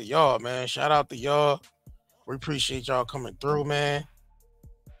shout out to y'all, man. Shout out to y'all. We appreciate y'all coming through, man.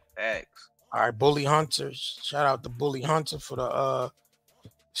 Thanks. All right, Bully Hunter. Shout out to Bully Hunter for the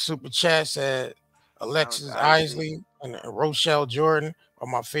super chat. Said Alexis Isley and Rochelle Jordan are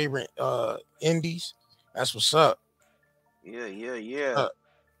my favorite indies. That's what's up. Yeah.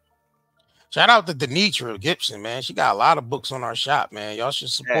 Shout out to Denitra Gibson, man. She got a lot of books on our shop, man. Y'all should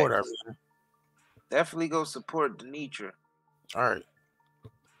support her, man. Definitely go support Denitra. All right.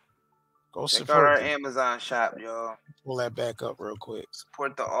 Go check support out our them. Amazon shop, y'all. Pull that back up real quick.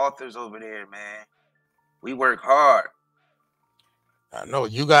 Support the authors over there, man. We work hard. I know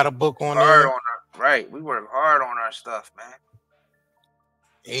you got a book on there. We work hard on our stuff, man.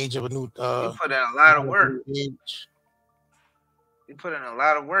 Age of a New. We put in a lot of work. We put in a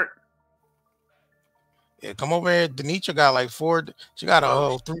lot of work. Yeah, come over here. Denitra got like 4. She got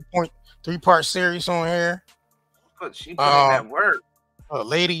a 3-part series on here. She put in that work.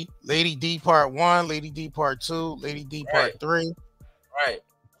 Lady D Part 1, Lady D Part 2, Lady D Part 3. Right.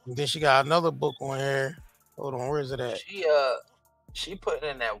 And then she got another book on here. Hold on, where is it at? She put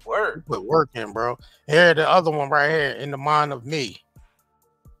in that work. She put work in, bro. Here, the other one right here, In the Mind of Me.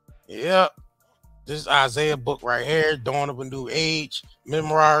 Yep. This is Isiah book right here, Dawn of a New Age,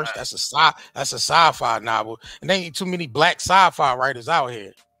 Memoirs. Right. That's a sci-fi novel. And there ain't too many black sci-fi writers out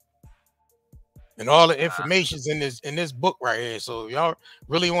here. And all the information's in this book right here. So if y'all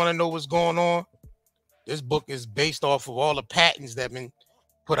really want to know what's going on, this book is based off of all the patents that have been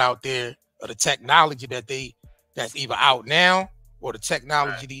put out there, or the technology that's either out now or the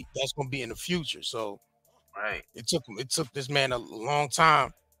technology that's going to be in the future. So it took this man a long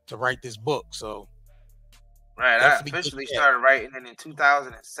time to write this book. So I officially started writing it in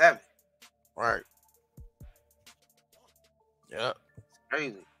 2007. Right. Yep. It's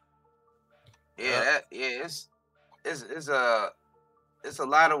crazy. It's a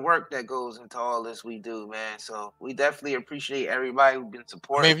lot of work that goes into all this we do, man. So we definitely appreciate everybody who's been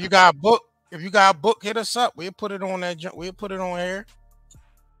supporting. I mean, if you got a book, hit us up. We'll put it on that. We'll put it on here.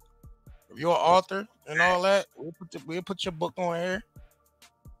 If you're an author and all that, we'll put your book on here.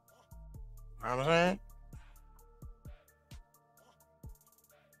 You know what I'm saying?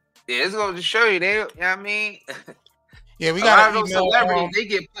 Yeah, it's going to show you. They, you know what I mean? Yeah, we a lot got of an those email. celebrities, they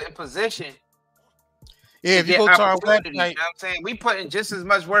get put in position. Yeah, if you go to our website, you know what I'm saying? We put in just as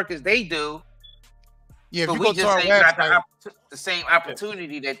much work as they do. Yeah, if but you we go to just our ain't got website, the same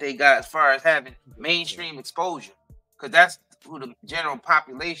opportunity that they got as far as having mainstream exposure. Because that's who the general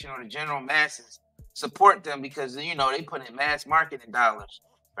population or the general masses support them, because you know they put in mass marketing dollars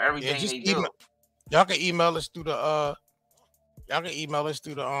for everything they do. Y'all can email us through the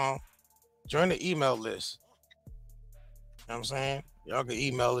join the email list. You know what I'm saying? Y'all can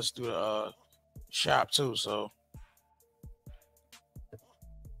email us through the shop too. So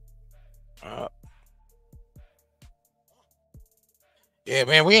yeah,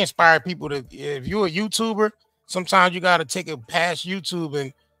 man, we inspire people to, if you're a YouTuber, sometimes you got to take it past YouTube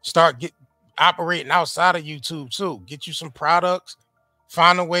and start operating outside of YouTube too. Get you some products,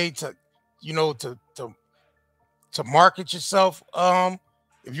 find a way to, you know, to market yourself.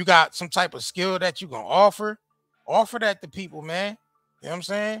 If you got some type of skill that you gonna offer that to people, man. You know what I'm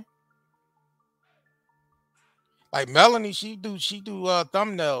saying? Like Melanie, she do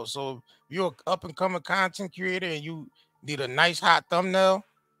thumbnails. So if you're an up and coming content creator and you need a nice hot thumbnail,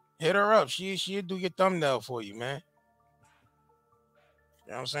 hit her up. She'll do your thumbnail for you, man.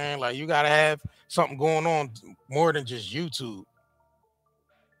 You know what I'm saying? Like, you gotta have something going on more than just YouTube.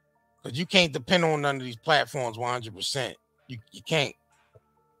 Because you can't depend on none of these platforms 100%. You can't.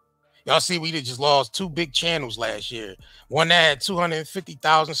 Y'all see, we just lost 2 big channels last year. One that had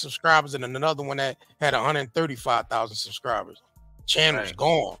 250,000 subscribers and another one that had 135,000 subscribers. Channels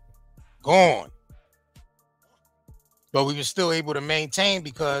gone. But we were still able to maintain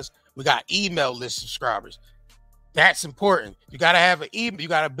because we got email list subscribers. That's important. You got to have an email. You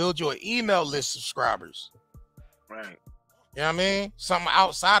got to build your email list subscribers. Right. You know what I mean? Something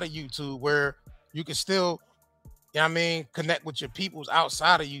outside of YouTube where you can still, you know what I mean, connect with your peoples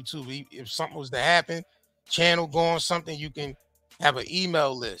outside of YouTube. If something was to happen, channel going, something, you can have an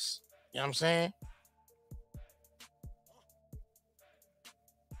email list. You know what I'm saying?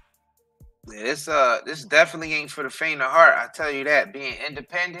 Yeah, this definitely ain't for the faint of heart. I tell you that. Being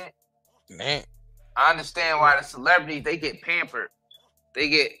independent, man. I understand why the celebrities, they get pampered. They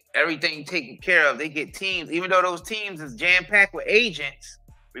get everything taken care of. They get teams, even though those teams is jam-packed with agents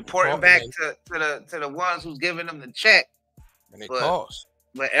reporting back to the ones who's giving them the check. And it costs.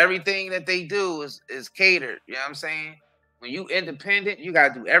 But everything that they do is catered. You know what I'm saying? When you independent, you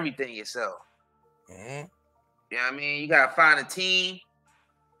gotta do everything yourself. Mm-hmm. You know what I mean? You gotta find a team,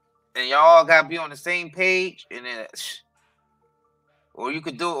 and y'all all gotta be on the same page, and then, or you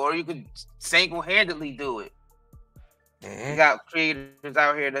could single-handedly do it. Mm-hmm. You got creators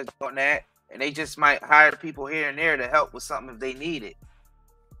out here that's doing that, and they just might hire people here and there to help with something if they need it.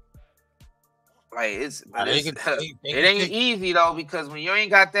 Like it ain't easy though, because when you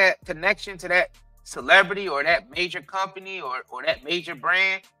ain't got that connection to that celebrity or that major company or that major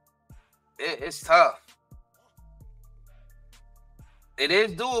brand, it's tough. It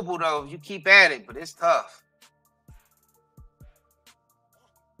is doable though if you keep at it, but it's tough.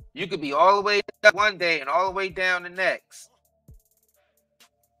 You could be all the way up one day and all the way down the next.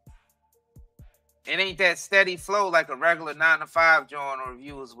 It ain't that steady flow like a regular 9-to-5 joint, or if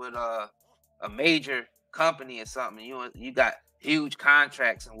you was with a major company or something. You got huge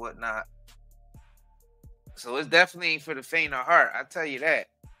contracts and whatnot. So it's definitely ain't for the faint of heart. I tell you that.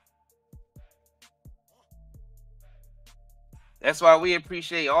 That's why we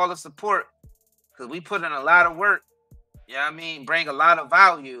appreciate all the support, because we put in a lot of work. You know what I mean? Bring a lot of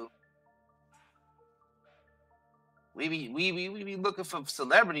value. We be looking for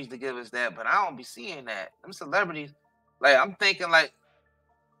celebrities to give us that, but I don't be seeing that. Them celebrities, like, I'm thinking, like,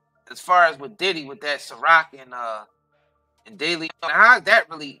 as far as with Diddy, with that Ciroc and Daily, how is that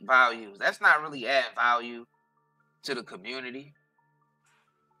really values? That's not really add value to the community.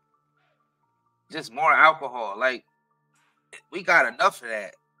 Just more alcohol. Like, we got enough of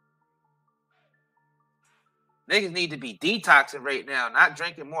that. Niggas need to be detoxing right now, not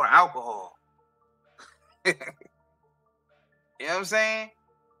drinking more alcohol. You know what I'm saying?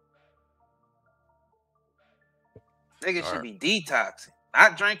 Niggas should be detoxing,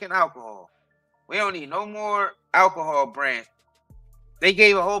 not drinking alcohol. We don't need no more alcohol brands. They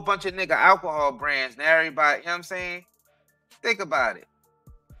gave a whole bunch of nigga alcohol brands. Now everybody, you know what I'm saying? Think about it.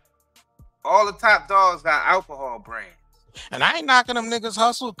 All the top dogs got alcohol brands. And I ain't knocking them niggas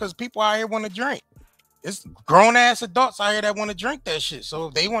hustle, because people out here want to drink. It's grown ass adults out here that want to drink that shit. So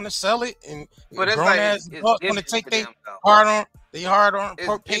if they want to sell it, and grown ass adults want to take their hard on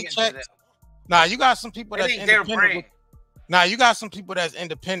paychecks. Nah, you got some people that's independent. You got some people that's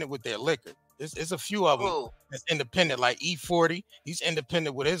independent with their liquor. It's a few of them that's independent, like E40. He's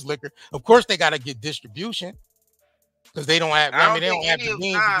independent with his liquor. Of course, they got to get distribution because they don't have. I mean, they don't have the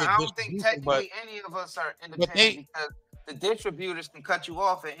means to get I don't think distribution. technically any of us are independent because the distributors can cut you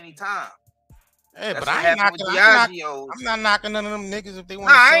off at any time. Hey, That's but what I ain't happened knocking. with I'm not knocking none of them niggas if they want.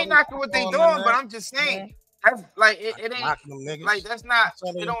 Nah, I ain't knocking what they doing, but I'm just saying that's like it ain't like that's not.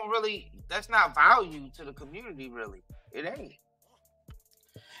 It don't really. That's not value to the community, really. It ain't.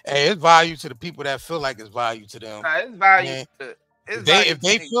 Hey, it's value to the people that feel like it's value to them. Nah, it's value. Man, To, if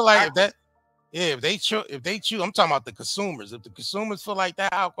they feel like if they choose, I'm talking about the consumers. If the consumers feel like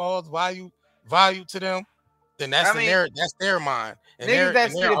that alcohol is value to them, then that's their mind. And niggas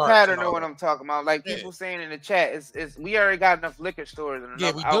that see the pattern know what that. I'm talking about. Like people saying in the chat, it's we already got enough liquor stores and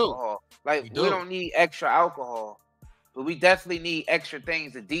enough alcohol. Like we don't need extra alcohol, but we definitely need extra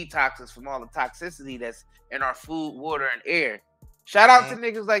things to detox us from all the toxicity that's in our food, water, and air. Shout out to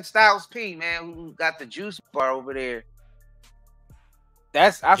niggas like Styles P, man, who got the juice bar over there.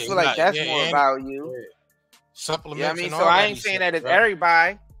 I feel like that's more value. Supplements. Yeah, I mean, so I ain't saying that it's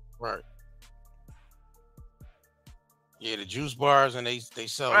everybody. Right. Yeah, the juice bars and they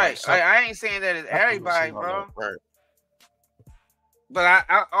sell. Right. I ain't saying that it's everybody, bro. Right. But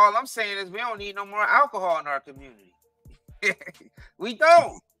all I'm saying is we don't need no more alcohol in our community. We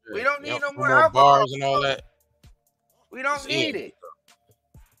don't. We don't need no more alcohol. Bars and all that. We don't need it.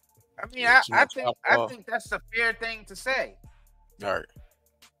 I mean, I think that's a fair thing to say. All right.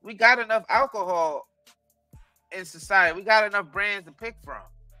 We got enough alcohol in society. We got enough brands to pick from.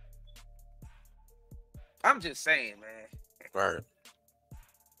 I'm just saying, man. Right.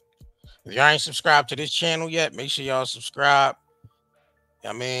 If y'all ain't subscribed to this channel yet, make sure y'all subscribe.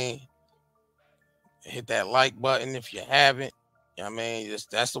 I mean, hit that like button if you haven't. I mean,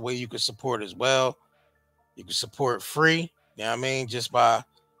 that's the way you can support as well. You can support free. You know what I mean? Just by,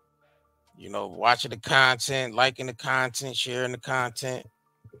 watching the content, liking the content, sharing the content.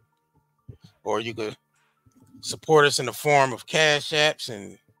 Or you could support us in the form of cash apps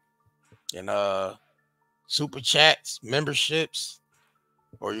and super chats, memberships,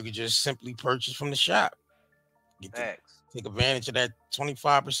 or you could just simply purchase from the shop. Take advantage of that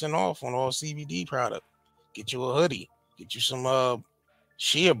 25% off on all CBD product. Get you a hoodie. Get you some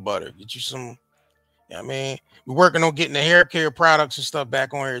shea butter. Get you some. I mean, we're working on getting the hair care products and stuff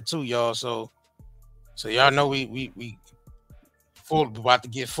back on here too, y'all. So y'all know we about to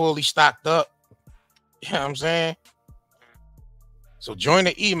get fully stocked up. You know what I'm saying? So join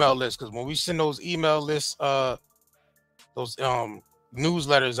the email list, because when we send those email lists, those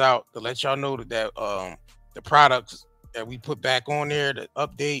newsletters out to let y'all know that the products that we put back on there, the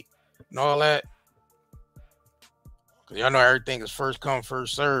update and all that. Because y'all know everything is first come,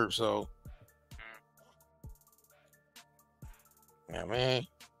 first serve. So yeah, man.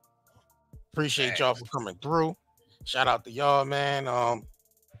 Appreciate y'all for coming through. Shout out to y'all, man.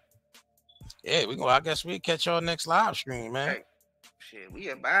 Yeah, I guess we'll catch y'all next live stream, man. Hey, shit, we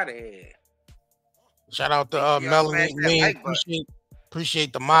about it. Shout out to Melanie.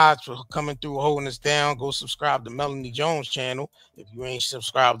 Appreciate the mods for coming through, holding us down. Go subscribe to Melanie Jones' channel if you ain't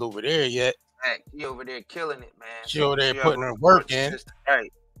subscribed over there yet. Hey, she over there killing it, man. She over there putting her work in.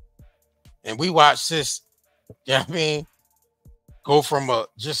 Right. And we watch this, you know what I mean, go from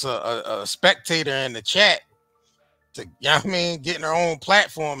just a spectator in the chat to, you know what I mean, getting her own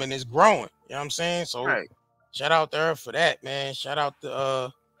platform, and it's growing. You know what I'm saying? So shout out to her for that, man. Shout out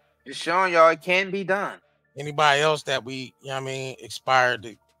to just showing y'all it can be done. Anybody else that we, you know what I mean, inspired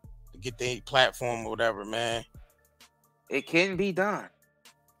to get their platform or whatever, man. It can be done.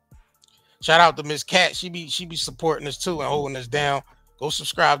 Shout out to Miss Cat. She be supporting us too and holding us down. Go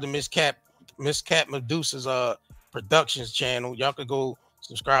subscribe to Miss Cat Medusa's productions channel. Y'all could go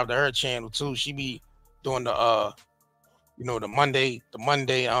subscribe to her channel too. She be doing the the Monday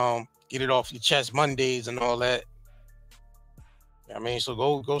get it off your chest Mondays and all that. You know what I mean? So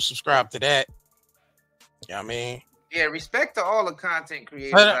go subscribe to that. You know what I mean? Yeah, respect to all the content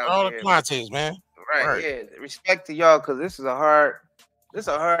creators out there. The contents, man. Right, yeah. Respect to y'all, because this is a hard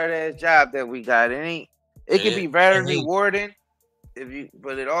ass job that we got. It can be very rewarding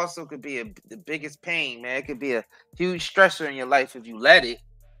but it also could be the biggest pain, man. It could be a huge stressor in your life if you let it.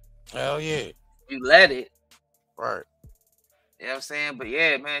 Hell yeah. You let it. Right. You know what I'm saying? But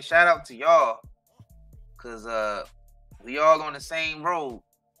yeah, man, shout out to y'all. Cause we all on the same road.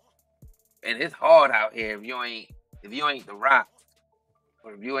 And it's hard out here if you ain't The Rock.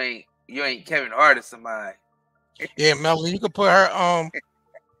 Or if you ain't Kevin Hart or somebody. Yeah, Melanie, you can put her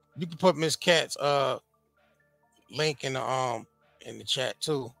you can put Miss Cat's link in the chat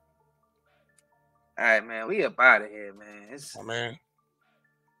too. All right, man. We up out of here, man. Man.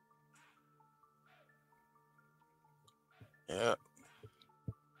 Yeah.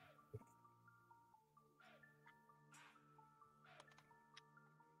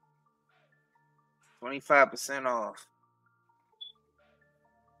 25% off.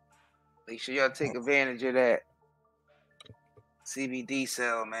 Make sure y'all take advantage of that CBD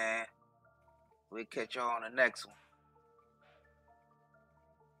sale, man. We'll catch y'all on the next one.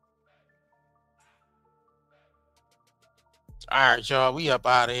 All right, y'all. We up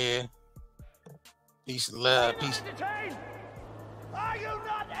out of here. Peace and love. Peace. Are you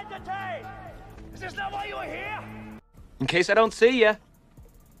not entertained? Is this not why you are here? In case I don't see ya.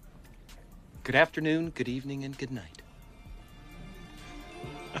 Good afternoon, good evening, and good night.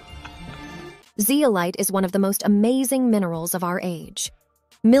 Zeolite is one of the most amazing minerals of our age.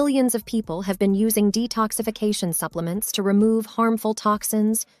 Millions of people have been using detoxification supplements to remove harmful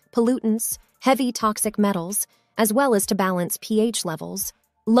toxins, pollutants, heavy toxic metals, as well as to balance pH levels,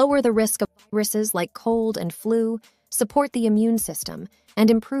 lower the risk of viruses like cold and flu, support the immune system, and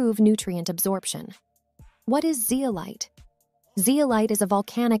improve nutrient absorption. What is zeolite? Zeolite is a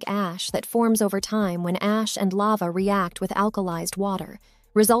volcanic ash that forms over time when ash and lava react with alkalized water,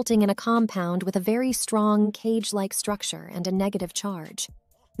 resulting in a compound with a very strong cage-like structure and a negative charge.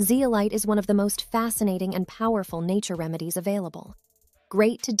 Zeolite is one of the most fascinating and powerful nature remedies available.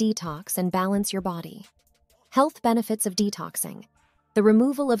 Great to detox and balance your body. Health benefits of detoxing. The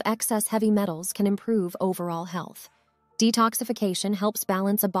removal of excess heavy metals can improve overall health. Detoxification helps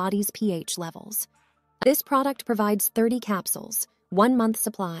balance a body's pH levels. This product provides 30 capsules, 1 month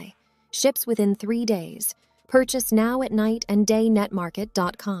supply, ships within 3 days. Purchase now at night and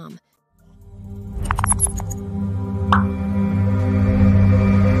daynetmarket.com.